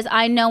 Because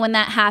I know when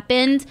that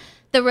happens,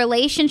 the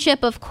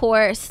relationship, of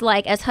course,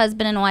 like as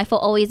husband and wife, will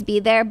always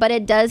be there, but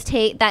it does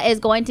take, that is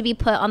going to be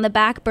put on the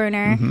back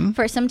burner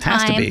for some time.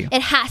 Has to be.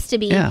 It has to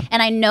be. Yeah.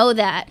 And I know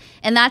that.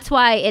 And that's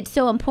why it's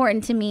so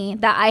important to me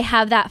that I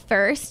have that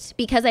first,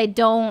 because I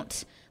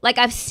don't, like,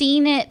 I've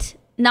seen it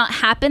not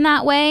happen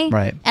that way.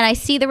 Right. And I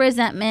see the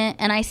resentment,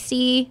 and I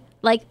see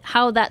like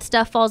how that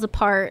stuff falls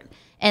apart.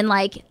 And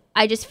like,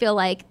 I just feel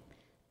like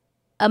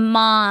a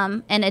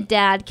mom and a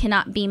dad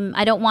cannot be,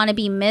 I don't want to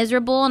be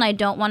miserable, and I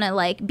don't want to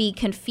like be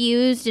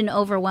confused and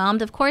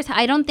overwhelmed. Of course,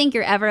 I don't think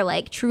you're ever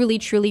like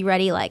truly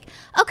ready. Like,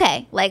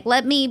 okay, like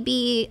let me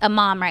be a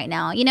mom right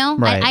now, you know?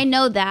 Right. I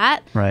know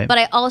that, Right. but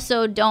I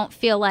also don't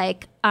feel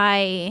like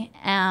I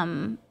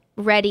am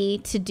ready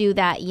to do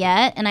that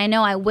yet. And I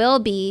know I will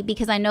be,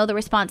 because I know the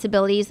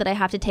responsibilities that I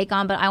have to take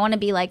on, but I want to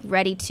be like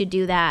ready to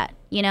do that.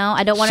 You know,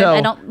 I don't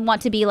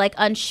want to be like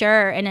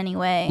unsure in any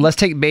way. Let's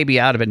take baby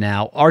out of it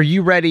now. Are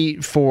you ready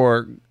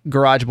for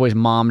Garage Boy's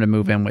mom to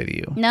move in with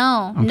you?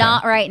 No,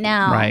 not right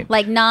now.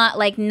 Right.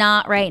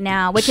 Not right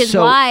now, which is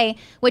So- why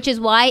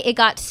it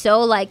got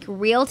so like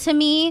real to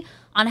me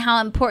on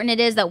how important it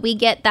is that we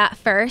get that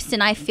first,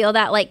 and I feel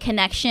that like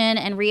connection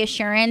and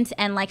reassurance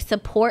and like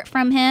support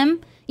from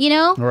him, you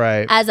know,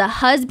 Right. as a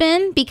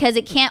husband, because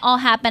it can't all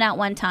happen at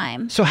one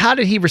time. So how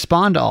did he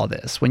respond to all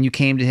this when you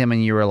came to him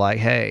and you were like,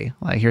 hey,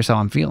 like, here's how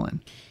I'm feeling?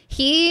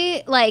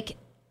 He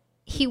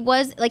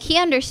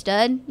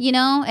understood, you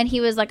know, and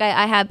he was like,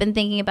 I have been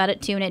thinking about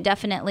it too, and it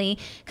definitely,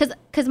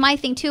 because my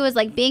thing too is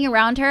like being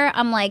around her,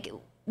 I'm like,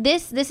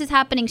 this is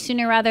happening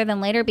sooner rather than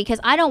later, because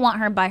I don't want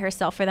her by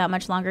herself for that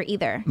much longer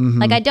either.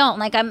 Like, I don't,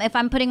 like, if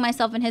I'm putting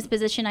myself in his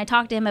position, I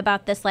talked to him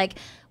about this, like,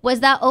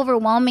 was that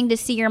overwhelming to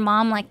see your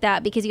mom like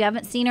that, because you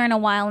haven't seen her in a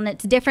while, and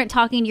it's different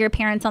talking to your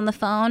parents on the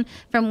phone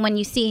from when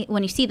you see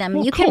them.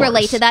 Well, You of can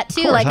relate course. to that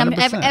too. Of course, Like,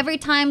 100%. every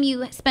time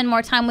you spend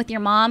more time with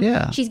your mom,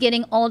 Yeah. she's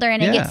getting older,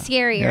 and it Yeah. gets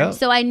scarier. Yep.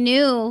 So I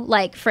knew,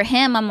 like, for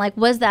him, I'm like,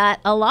 was that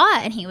a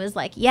lot? And he was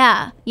like,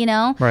 yeah, you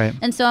know? Right.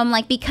 And so I'm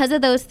like, because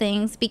of those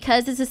things,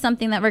 because this is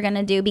something that we're going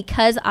to do,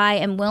 because I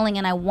am willing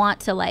and I want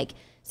to, like,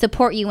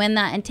 support you in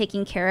that and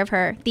taking care of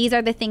her, these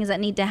are the things that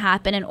need to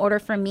happen in order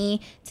for me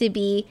to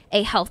be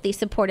a healthy,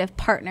 supportive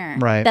partner.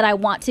 Right. That I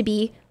want to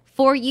be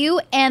for you,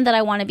 and that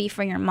I want to be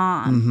for your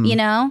mom, you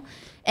know?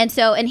 And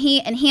so, and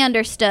he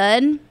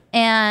understood,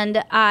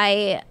 and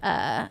I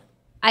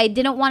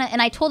didn't want to,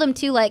 and I told him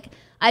too, like,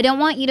 I don't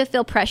want you to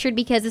feel pressured,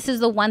 because this is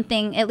the one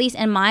thing, at least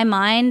in my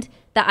mind,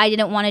 that I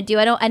didn't want to do.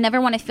 I never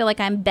want to feel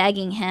like I'm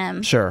begging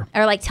him. Sure.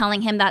 Or like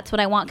telling him that's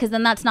what I want, because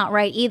then that's not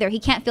right either.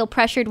 He can't feel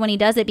pressured when he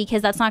does it,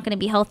 because that's not going to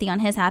be healthy on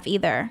his half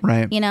either.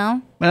 Right. You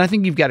know? And I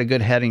think you've got a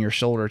good head on your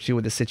shoulder too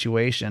with the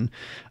situation.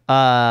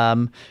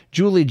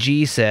 Julie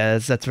G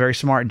says, that's very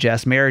smart,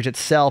 Jess. Marriage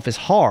itself is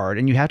hard,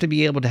 and you have to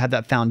be able to have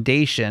that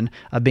foundation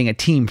of being a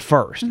team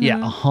first. Yeah,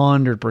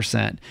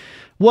 100%.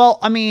 Well,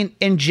 I mean,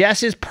 in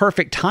Jess's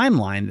perfect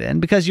timeline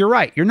then, because you're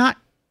right, you're not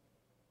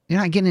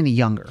getting any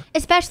younger.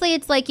 Especially,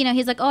 it's like, you know,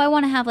 he's like, oh, I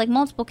want to have like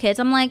multiple kids.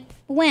 I'm like,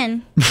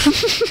 when?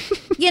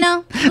 You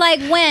know, like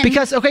when?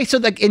 Because, okay, so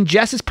like in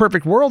Jess's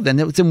perfect world then,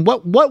 it's in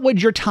what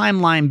would your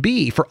timeline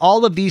be for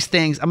all of these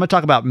things? I'm going to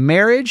talk about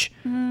marriage,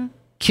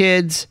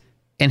 kids,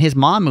 and his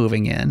mom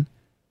moving in,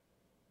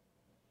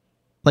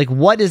 like,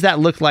 what does that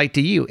look like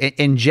to you?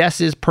 In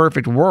Jess's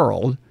perfect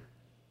world,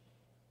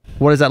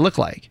 what does that look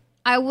like?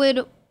 I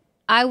would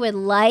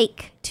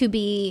like to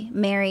be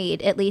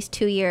married at least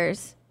 2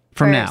 years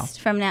From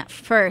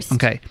first.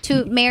 Okay.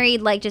 To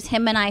married, like just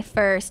him and I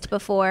first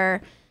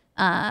before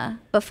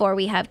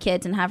we have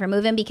kids and have her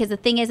move in, because the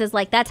thing is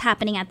like that's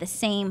happening at the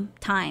same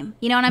time.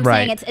 You know what I'm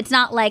saying? It's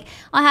not like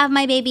I'll have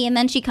my baby and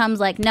then she comes.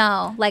 Like,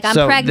 no, like I'm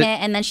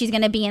pregnant and then she's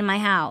gonna be in my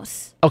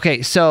house.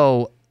 Okay,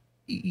 so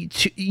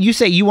you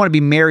say you want to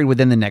be married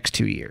within the next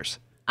 2 years.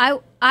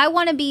 I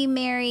want to be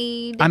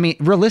married. I mean,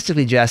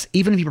 realistically, Jess,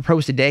 even if you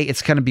propose today,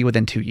 it's going to be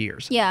within 2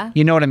 years. Yeah.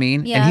 You know what I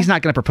mean? Yeah. And he's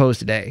not going to propose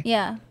today.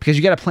 Yeah. Because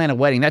you got to plan a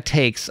wedding. That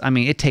takes,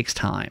 it takes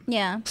time.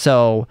 Yeah.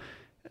 So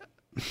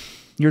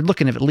you're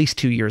looking at least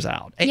 2 years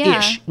out. Yeah.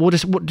 Ish. We'll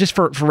just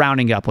for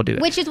rounding up, we'll do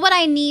it. Which is what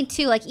I need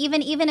to, like,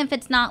 even if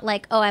it's not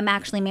like, oh, I'm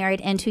actually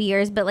married in 2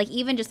 years, but like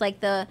even just like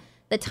the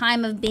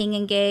time of being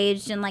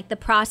engaged and like the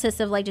process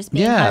of like just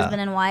being husband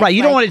and wife. Right.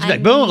 You don't want it to be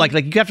like, boom, like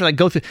you have to like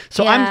go through.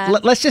 So Yeah.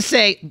 let's just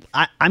say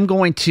I'm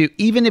going to,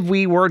 even if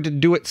we were to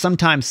do it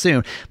sometime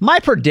soon, my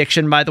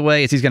prediction, by the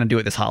way, is he's going to do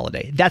it this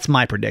holiday. That's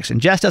my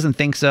prediction. Jess doesn't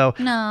think so.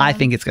 No. I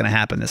think it's going to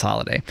happen this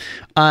holiday.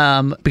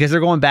 Because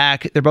they're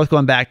both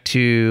going back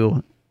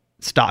to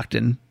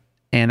Stockton.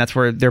 And that's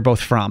where they're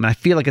both from. And I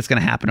feel like it's going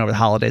to happen over the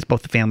holidays.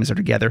 Both the families are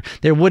together.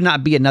 There would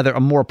not be a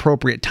more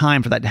appropriate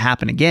time for that to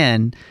happen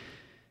again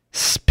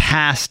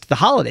past the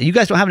holiday. You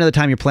guys don't have another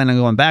time you're planning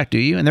on going back, do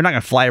you? And they're not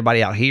going to fly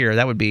everybody out here.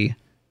 That would be...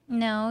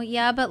 No,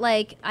 yeah, but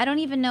like I don't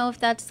even know if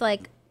that's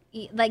like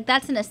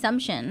that's an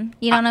assumption.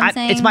 You know what I'm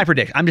saying? It's my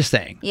prediction. I'm just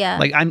saying. Yeah.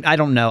 Like I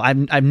don't know.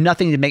 I've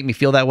nothing to make me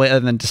feel that way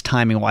other than just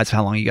timing wise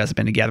how long you guys have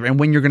been together and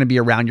when you're going to be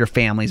around your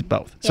families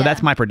both. So Yeah.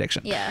 that's my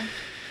prediction. Yeah.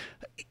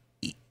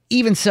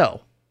 Even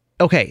so,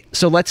 okay,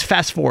 so let's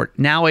fast forward.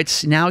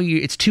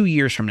 It's 2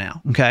 years from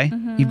now, okay?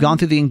 Mm-hmm. You've gone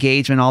through the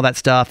engagement, all that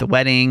stuff, the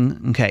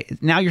wedding, okay.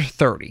 Now you're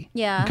 30.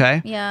 Yeah.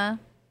 Okay? Yeah.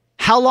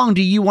 How long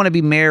do you want to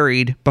be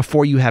married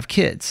before you have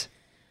kids?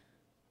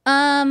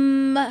 I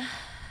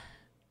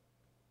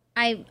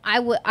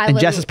would. In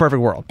Jess's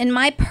perfect world. In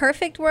my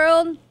perfect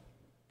world,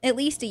 at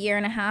least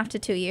 1.5 to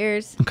 2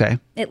 years. Okay.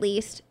 At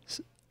least.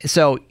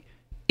 So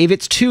if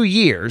it's 2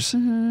 years,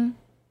 Mm-hmm.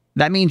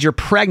 that means you're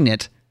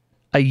pregnant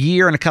a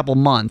year and a couple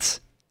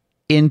months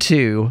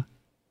into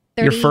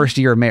 30. your first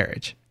year of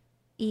marriage.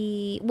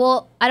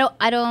 Well,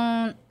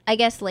 I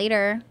guess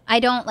later. I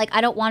don't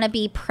want to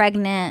be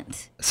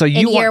pregnant So in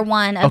you year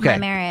want, one of okay. my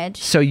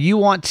marriage. So you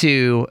want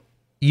to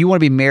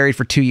be married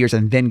for 2 years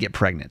and then get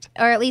pregnant.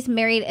 Or at least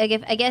married. I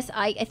guess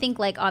I think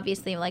like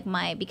obviously like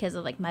because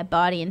of like my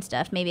body and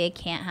stuff, maybe I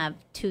can't have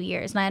 2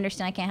 years. And I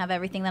understand I can't have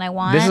everything that I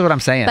want. This is what I'm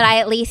saying. But I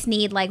at least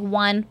need like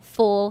 1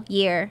 full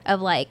year of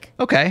like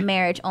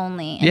marriage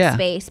only and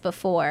space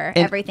before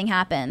everything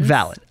happens.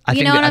 Valid. I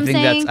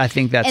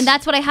think that's and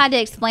that's what I had to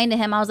explain to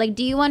him. I was like,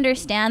 do you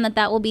understand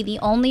that will be the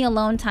only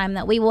alone time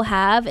that we will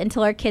have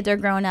until our kids are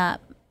grown up?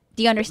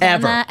 Do you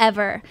understand that?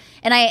 Ever.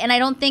 And I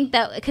don't think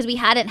that, because we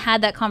hadn't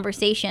had that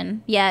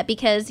conversation yet,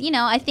 because,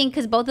 I think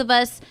because both of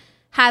us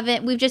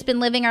we've just been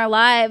living our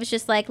lives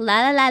just like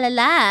la la la la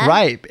la.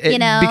 Right.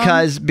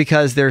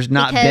 Because there's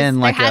not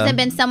been like there hasn't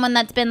been someone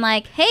that's been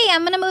like, hey,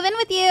 I'm going to move in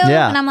with you.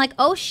 Yeah. And I'm like,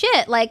 oh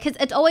shit. Like,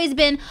 because it's always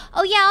been,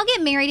 oh yeah, I'll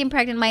get married and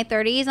pregnant in my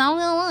 30s.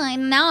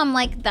 And now I'm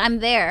like, I'm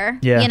there.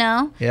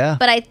 Yeah. Yeah.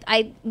 But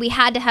we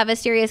had to have a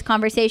serious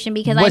conversation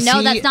because I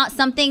know that's not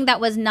something that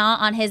was not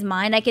on his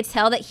mind. I could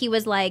tell that he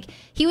was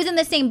in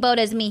the same boat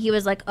as me. He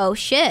was like, oh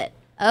shit.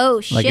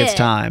 Oh shit. Like it's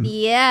time.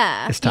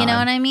 Yeah. It's time. You know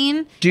what I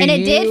mean?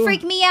 It did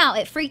freak me out.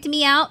 It freaked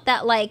me out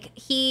that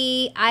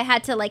I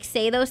had to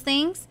say those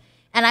things,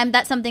 and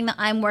that's something that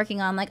I'm working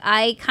on. Like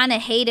I kind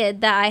of hated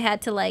that I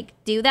had to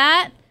do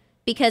that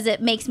because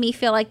it makes me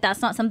feel like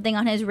that's not something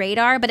on his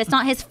radar, but it's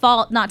not his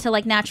fault not to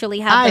naturally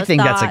have those I think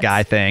thoughts. that's a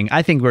guy thing.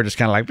 I think we're just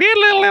kind of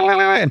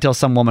until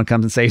some woman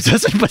comes and saves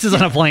us and puts us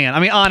on a plan. I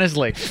mean,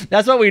 honestly,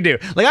 that's what we do.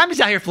 Like I'm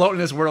just out here floating in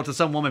this world until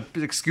some woman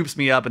scoops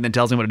me up and then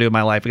tells me what to do with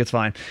my life. It's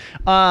fine.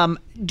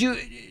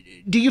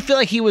 Do you feel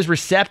like he was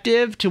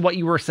receptive to what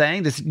you were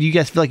saying? Do you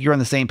guys feel like you're on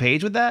the same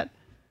page with that?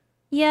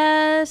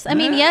 Yes. I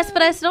mean, yes,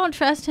 but I still don't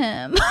trust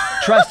him.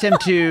 Trust him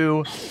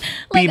to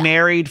be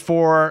married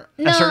for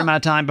a certain amount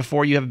of time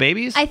before you have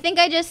babies? I think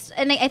I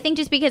think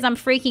just because I'm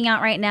freaking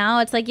out right now,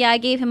 it's like, yeah, I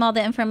gave him all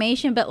the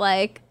information, but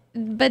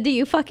do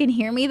you fucking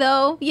hear me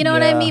though? You know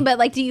what I mean? But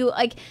do you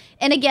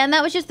and again,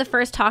 that was just the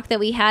first talk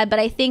that we had, but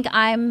I think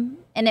I'm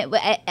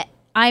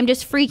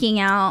just freaking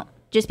out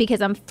just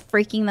because I'm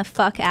freaking the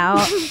fuck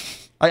out.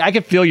 I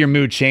could feel your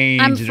mood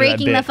change. I'm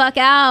freaking the fuck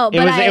out.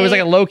 It was like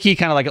a low key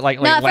kind of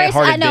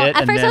lighthearted bit.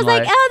 At first I was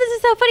like, oh, this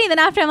is so funny. Then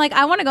after I'm like,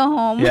 I want to go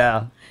home.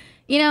 Yeah.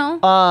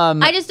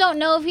 I just don't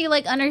know if he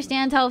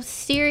understands how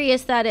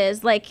serious that is.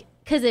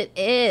 Because it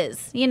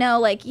is.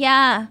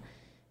 Yeah,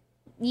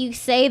 you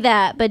say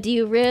that, but do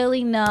you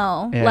really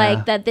know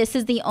that this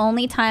is the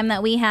only time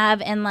that we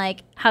have, and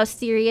how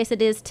serious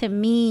it is to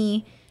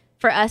me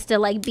for us to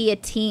like be a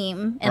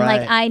team, and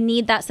like I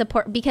need that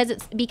support because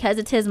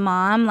it's his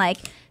mom. Like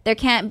there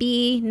can't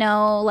be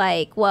no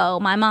like, well,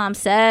 my mom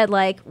said,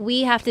 like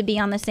we have to be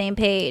on the same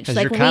page. Because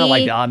like you're kind of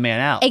like the odd man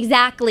out.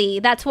 Exactly.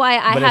 That's why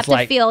I have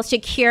to feel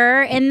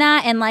secure in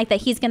that, and like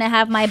that he's gonna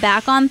have my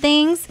back on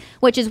things,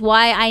 which is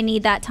why I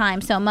need that time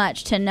so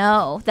much to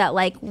know that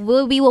like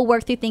we will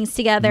work through things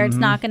together. It's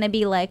not gonna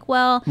be like,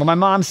 well, my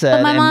mom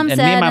said, me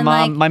and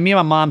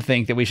my mom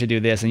think that we should do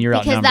this, and you're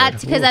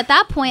outnumbered. Because at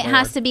that point it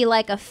has to be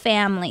like a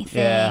family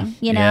thing,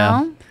 you know.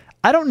 Yeah.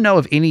 I don't know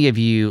if any of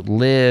you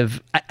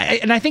live,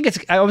 and I think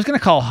I was going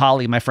to call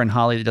Holly, my friend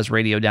Holly that does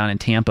radio down in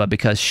Tampa,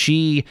 because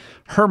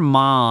her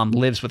mom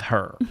lives with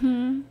her.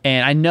 And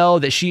I know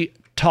that she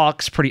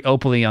talks pretty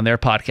openly on their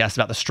podcast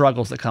about the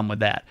struggles that come with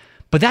that.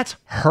 But that's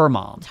her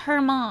mom. It's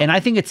her mom. And I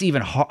think it's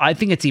even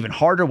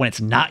harder when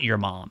it's not your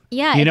mom.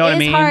 Yeah, you know what I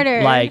mean?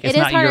 Harder. Like it's it is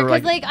not harder your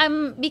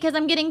because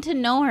I'm getting to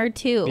know her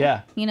too.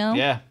 Yeah. You know?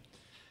 Yeah.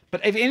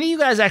 But if any of you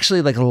guys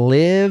actually like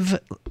live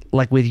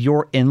like with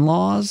your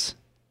in-laws,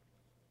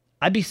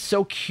 I'd be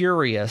so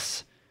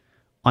curious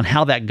on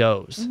how that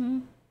goes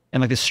and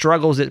like the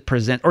struggles it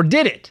presents. Or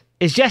did it?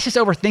 Is Jess just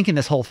overthinking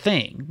this whole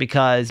thing?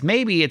 Because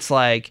maybe it's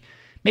like,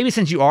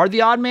 since you are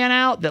the odd man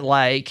out, that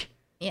like,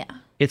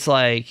 it's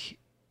like.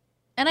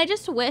 And I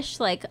just wish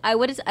like I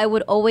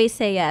would always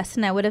say yes,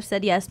 and I would have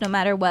said yes no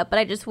matter what. But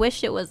I just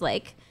wish it was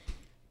like,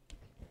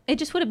 it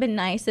just would have been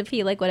nice if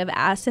he like would have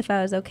asked if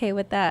I was okay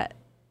with that.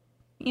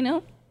 You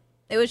know,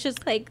 it was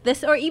just like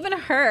this, or even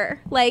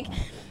her, like.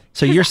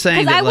 So you're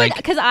saying that I'm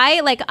like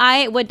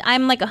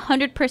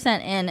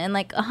 100% in and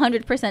like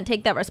 100%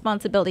 take that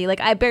responsibility. Like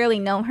I barely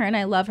know her and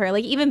I love her.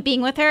 Like even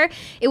being with her,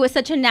 it was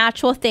such a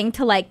natural thing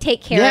to like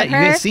take care of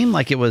her. Yeah, it seemed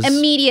like it was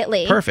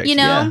immediately perfect. You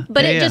know, yeah.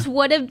 But it just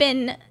would have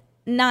been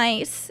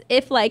nice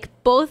if like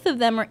both of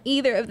them or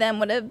either of them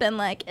would have been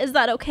like, "Is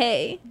that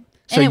okay?"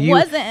 And it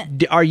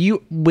wasn't. Are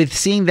you, with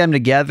seeing them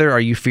together, are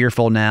you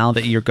fearful now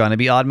that you're going to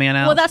be odd man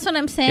out? Well, that's what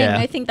I'm saying. Yeah.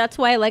 I think that's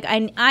why, like,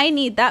 I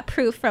need that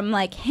proof from,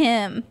 like,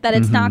 him that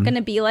it's not going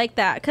to be like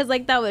that. Because,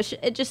 like,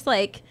 it just,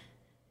 like,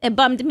 it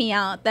bummed me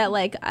out that,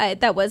 like,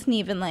 that wasn't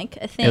even, like,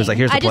 a thing. It was like,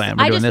 here's the plan.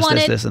 We're doing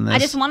this, and this. I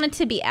just wanted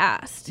to be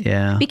asked.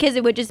 Yeah. Because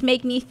it would just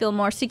make me feel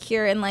more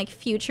secure in, like,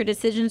 future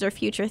decisions or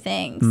future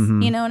things.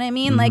 You know what I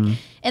mean? Like,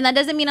 and that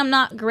doesn't mean I'm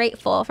not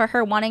grateful for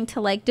her wanting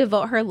to, like,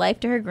 devote her life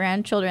to her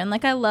grandchildren.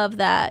 Like, I love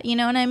that. You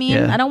know what I mean?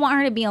 Yeah. I don't want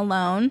her to be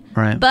alone.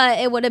 Right. But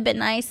it would have been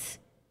nice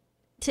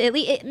to at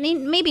least,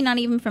 maybe not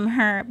even from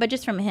her, but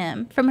just from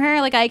him. From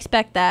her, like, I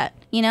expect that,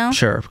 you know?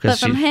 Sure. But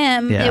from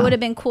him, it would have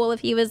been cool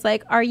if he was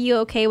like, are you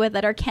okay with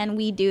it, or can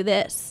we do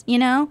this, you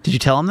know? Did you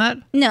tell him that?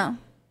 No.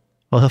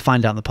 Well, he'll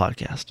find out in the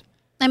podcast.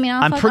 I mean,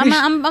 I'll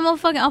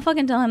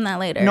fucking tell him that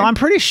later. No, I'm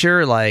pretty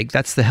sure, like,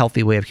 that's the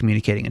healthy way of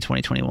communicating in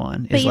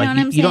 2021. But is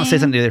like, you don't say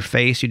something to their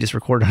face, you just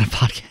record it on a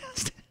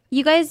podcast.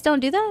 You guys don't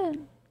do that?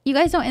 You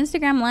guys don't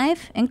Instagram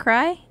live and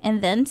cry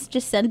and then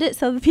just send it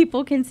so that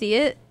people can see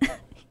it?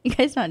 You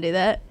guys don't do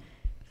that?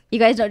 You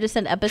guys don't just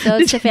send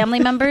episodes to family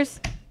members?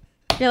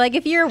 You're like,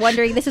 if you're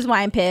wondering, this is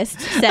why I'm pissed,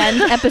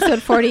 send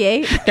episode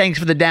 48. Thanks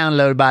for the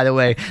download, by the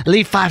way.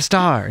 Leave 5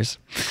 stars.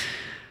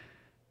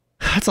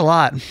 That's a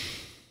lot.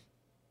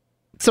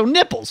 So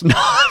nipples. No,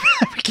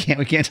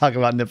 we can't talk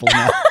about nipples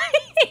now.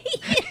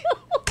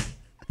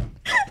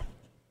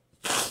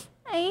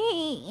 I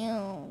hate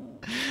you.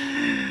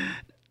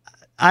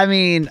 I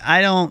mean,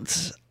 I don't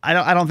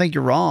think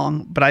you're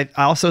wrong, but I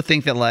also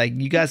think that like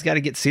you guys got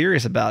to get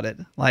serious about it.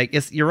 Like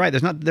you're right.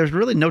 There's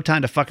really no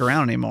time to fuck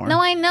around anymore.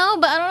 No, I know,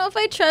 but I don't know if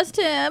I trust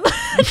him.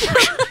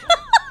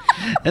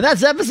 And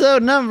that's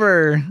episode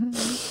number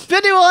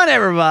 51,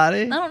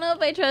 everybody. I don't know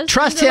if I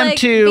trust him him like,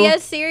 to be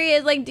as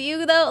serious. Like, do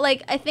you though?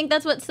 Like, I think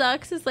that's what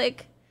sucks. Is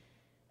like,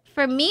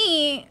 for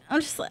me, I'm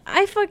just like,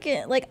 I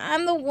fucking like,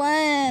 I'm the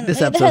one. This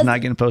episode's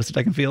not getting posted.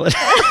 I can feel it.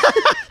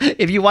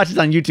 If you watch this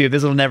on YouTube,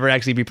 this will never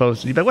actually be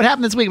posted. But what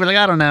happened this week? We're like,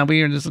 I don't know.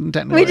 We just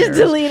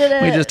deleted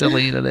it. We just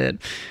deleted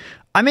it.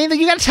 I mean,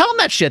 you got to tell them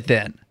that shit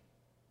then.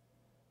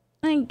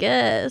 I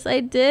guess I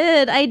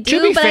did. I do,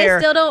 to be but fair,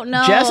 I still don't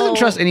know. Jess doesn't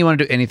trust anyone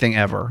to do anything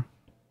ever.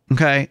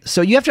 Okay,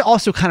 so you have to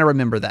also kind of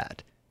remember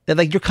that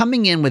like you're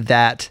coming in with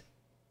that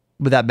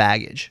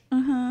baggage,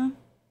 and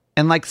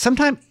like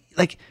sometimes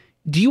like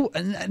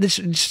this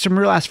is some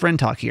real ass friend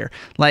talk here.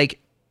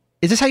 Like,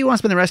 is this how you want to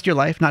spend the rest of your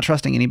life, not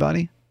trusting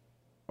anybody,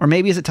 or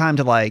maybe is it time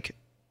to like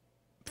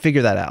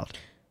figure that out?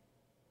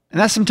 And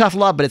that's some tough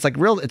love, but it's like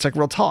real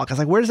talk. I was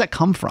like, where does that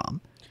come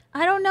from?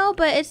 I don't know,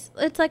 but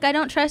it's like I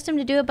don't trust him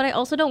to do it, but I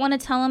also don't want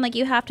to tell him like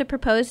you have to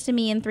propose to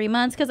me in 3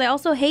 months because I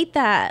also hate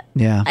that.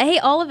 Yeah, I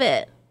hate all of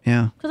it.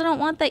 Yeah. Because I don't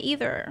want that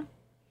either.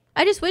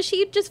 I just wish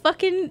he just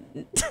fucking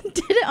did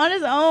it on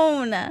his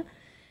own.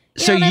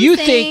 So you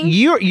think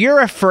you're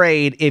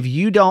afraid if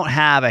you don't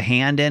have a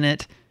hand in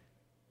it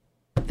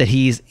that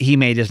he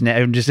may just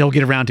he'll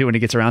get around to it when he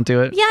gets around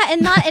to it? Yeah,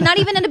 and not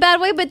even in a bad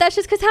way, but that's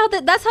just because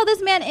that's how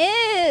this man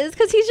is.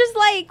 Because he's just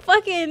like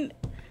fucking,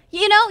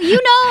 You know.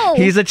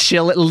 He's a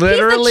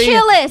literally. He's the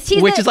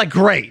chillest. Which is like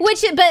great.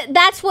 But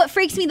that's what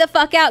freaks me the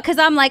fuck out because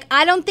I'm like,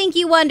 I don't think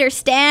you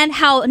understand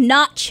how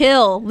not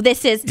chill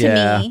this is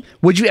to me.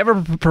 Would you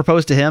ever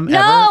propose to him?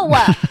 No.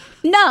 Ever?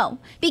 No,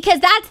 because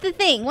that's the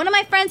thing. One of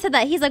my friends said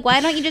that. He's like, why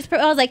don't you just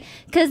I was like,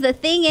 because the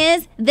thing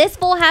is, this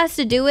fool has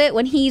to do it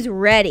when he's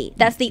ready.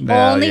 That's the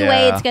only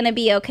way it's going to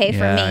be okay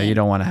for me. You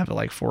don't want to have to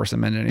like force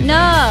him into anything.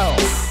 No.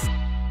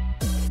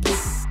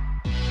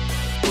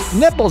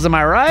 Nipples, am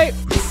I right?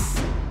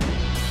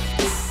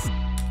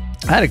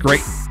 I had a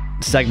great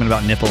segment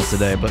about nipples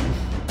today, but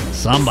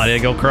somebody had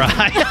to go cry.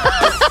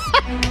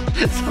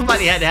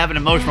 Somebody had to have an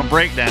emotional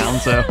breakdown,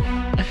 so...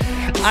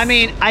 I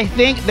mean, I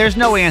think there's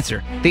no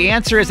answer. The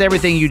answer is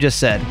everything you just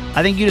said.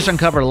 I think you just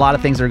uncovered a lot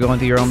of things that are going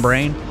through your own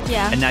brain.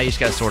 Yeah. And now you just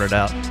got to sort it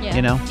out. Yeah.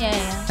 You know?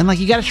 Yeah. And like,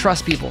 you got to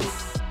trust people.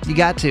 You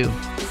got to.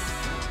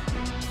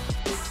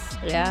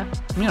 Yeah.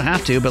 You don't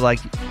have to, but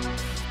like,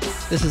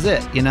 this is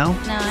it, you know?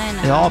 No, I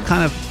know. It all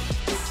kind of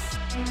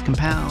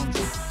compounds.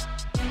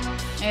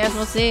 I guess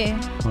we'll see.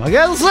 Well, I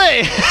guess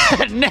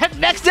we'll see.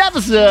 Next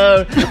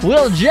episode,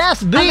 we'll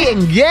just be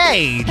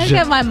engaged. I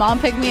have my mom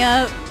pick me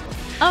up.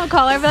 I'm gonna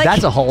call her. Like,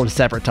 that's a whole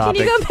separate topic.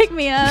 Can you go pick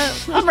me up?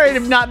 I'm ready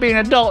to not be an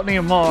adult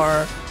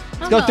anymore.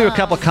 Let's go through a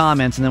couple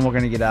comments and then we're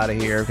gonna get out of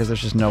here because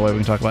there's just no way we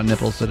can talk about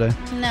nipples today.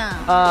 No.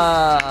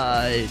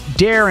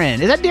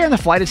 Darren, is that Darren the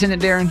flight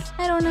attendant? Darren?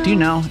 I don't know. Do you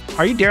know?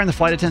 Are you Darren the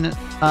flight attendant?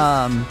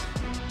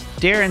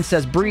 Darren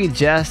says, "Breathe,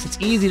 Jess. It's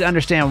easy to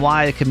understand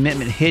why the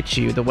commitment hit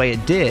you the way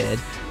it did,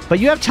 but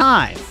you have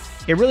time.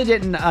 It really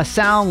didn't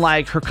sound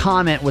like her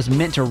comment was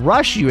meant to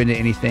rush you into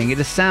anything. It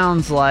just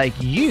sounds like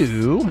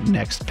you,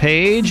 next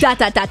page, You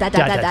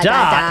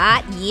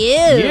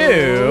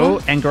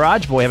and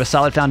Garage Boy have a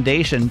solid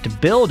foundation to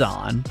build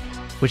on,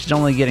 which is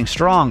only getting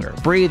stronger.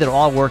 Breathe, it'll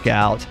all work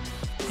out,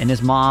 and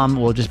his mom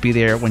will just be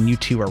there when you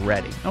two are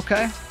ready."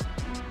 Okay. I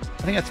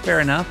think that's fair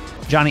enough.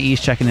 Johnny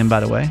E's checking in, by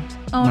the way.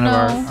 Oh, One no.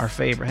 of our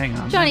favorite. Hang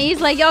on. Johnny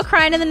E's like, y'all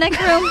crying in the next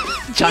room?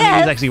 Johnny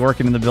E's actually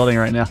working in the building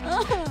right now.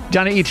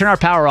 Johnny E, turn our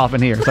power off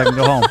in here so I can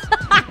go home.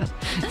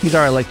 He's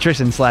our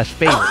electrician /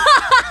 favorite.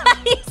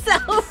 He's so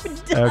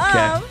dumb. Okay.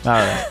 All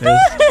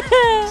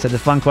right. So the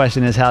fun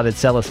question is, how did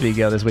Celestine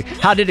go this week?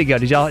 How did it go?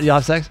 Did y'all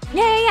have sex?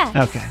 Yeah.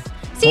 Okay.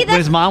 See, when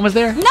his mom was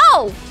there?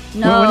 No.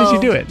 When did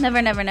you do it?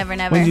 Never. When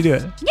did you do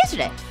it?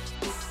 Yesterday.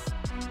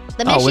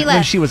 The minute she left.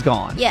 When she was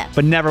gone. Yeah.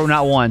 But never,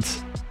 not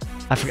once.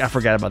 I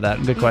forgot about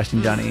that. Good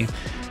question, Johnny E.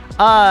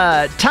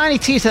 Tiny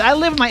T said, "I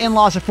lived with my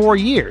in-laws for 4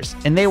 years,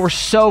 and they were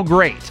so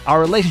great. Our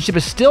relationship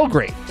is still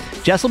great.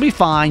 Jess will be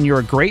fine. You're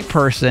a great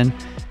person,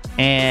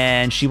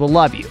 and she will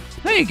love you."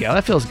 There you go.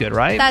 That feels good,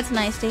 right? That's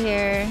nice to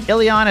hear.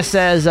 Ileana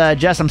says,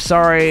 "Jess, I'm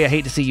sorry. I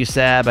hate to see you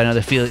sad, but I know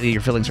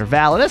your feelings are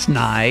valid." That's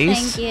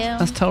nice. Thank you.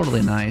 That's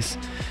totally nice.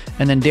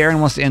 And then Darren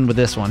wants to end with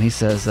this one. He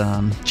says,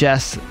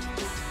 "Jess,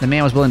 the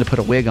man was willing to put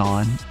a wig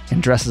on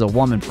and dress as a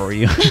woman for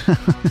you."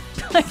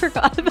 I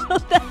forgot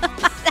about that.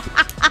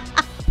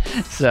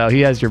 So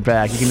he has your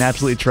back. You can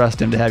absolutely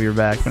trust him to have your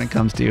back when it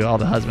comes to all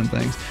the husband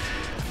things.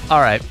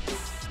 All right.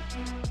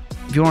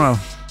 If you want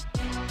to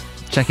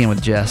check in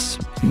with Jess,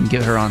 you can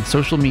get her on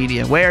social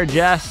media. Where,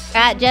 Jess?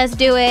 At Just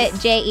Do It,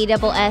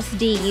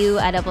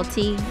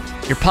 JESSDUITT.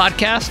 Your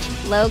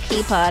podcast? Low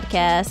Key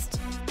Podcast.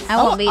 I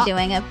won't be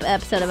doing an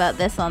episode about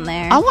this on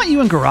there. I want you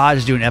and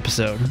Garage to do an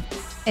episode.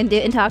 And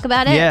talk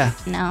about it? Yeah.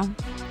 No.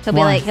 He'll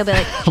be like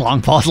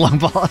long pause.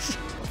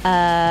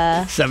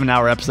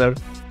 7-hour episode.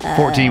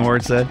 14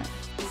 words said.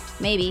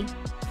 Maybe.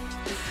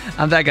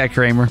 I'm that guy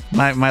Kramer.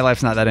 My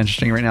life's not that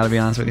interesting right now, to be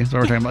honest with you. So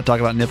we're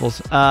talking about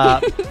nipples.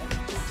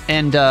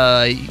 And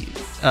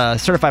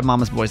Certified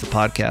Mama's Boys, the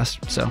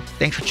podcast. So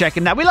thanks for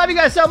checking out. We love you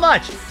guys so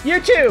much.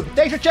 YouTube,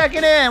 thanks for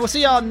checking in. We'll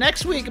see y'all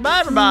next week.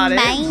 Bye, everybody.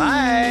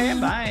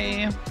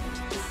 Bye.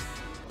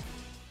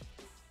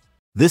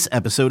 This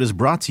episode is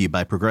brought to you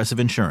by Progressive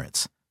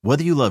Insurance.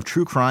 Whether you love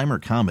true crime or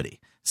comedy,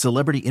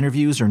 celebrity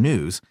interviews or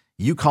news,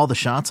 you call the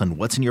shots on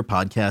what's in your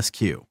podcast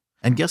queue.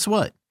 And guess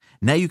what?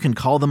 Now you can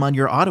call them on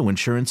your auto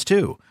insurance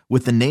too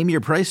with the Name Your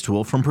Price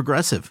tool from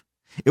Progressive.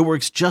 It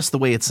works just the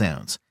way it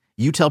sounds.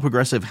 You tell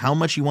Progressive how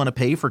much you want to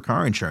pay for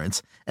car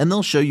insurance, and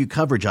they'll show you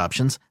coverage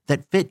options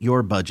that fit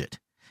your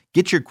budget.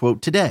 Get your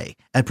quote today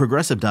at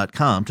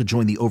Progressive.com to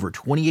join the over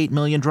 28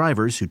 million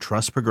drivers who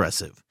trust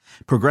Progressive.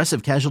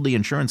 Progressive Casualty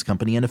Insurance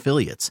Company and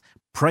Affiliates.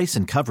 Price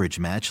and coverage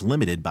match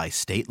limited by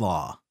state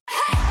law.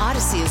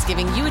 Odyssey is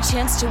giving you a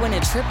chance to win a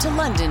trip to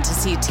London to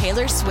see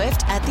Taylor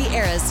Swift at the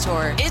Eras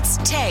Tour. It's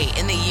Tay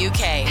in the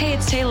UK. Hey,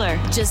 it's Taylor.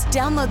 Just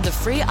download the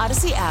free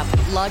Odyssey app,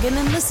 log in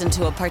and listen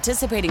to a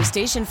participating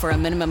station for a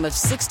minimum of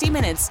 60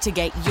 minutes to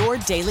get your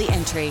daily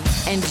entry.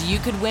 And you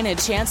could win a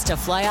chance to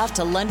fly off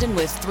to London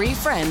with 3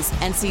 friends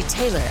and see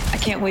Taylor. I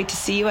can't wait to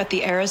see you at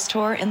the Eras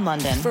Tour in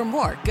London. For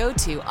more, go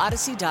to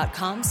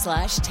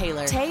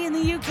odyssey.com/Taylor. Tay in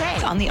the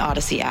UK. On the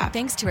Odyssey app.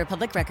 Thanks to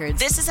Republic Records.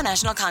 This is a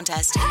national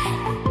contest.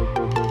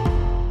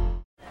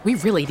 We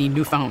really need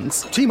new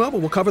phones. T-Mobile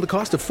will cover the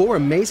cost of 4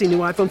 amazing new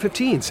iPhone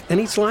 15s, and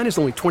each line is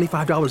only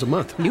 $25 a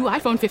month. New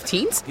iPhone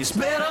 15s? It's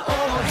better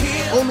over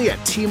here. Only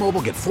at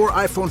T-Mobile, get 4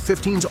 iPhone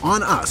 15s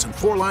on us and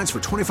 4 lines for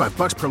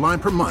 $25 per line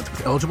per month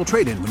with eligible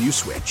trade-in when you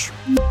switch.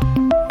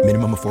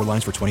 Minimum of 4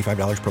 lines for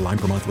 $25 per line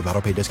per month with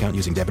autopay discount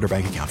using debit or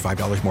bank account.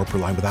 $5 more per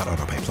line without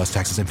autopay, plus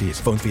taxes and fees.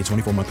 Phone fee at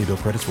 24 monthly bill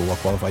credits for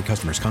well-qualified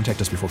customers. Contact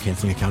us before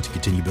canceling account to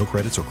continue bill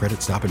credits or credit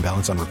stop and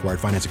balance on required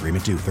finance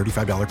agreement due.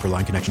 $35 per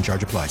line connection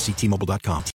charge applies. See T-Mobile.com.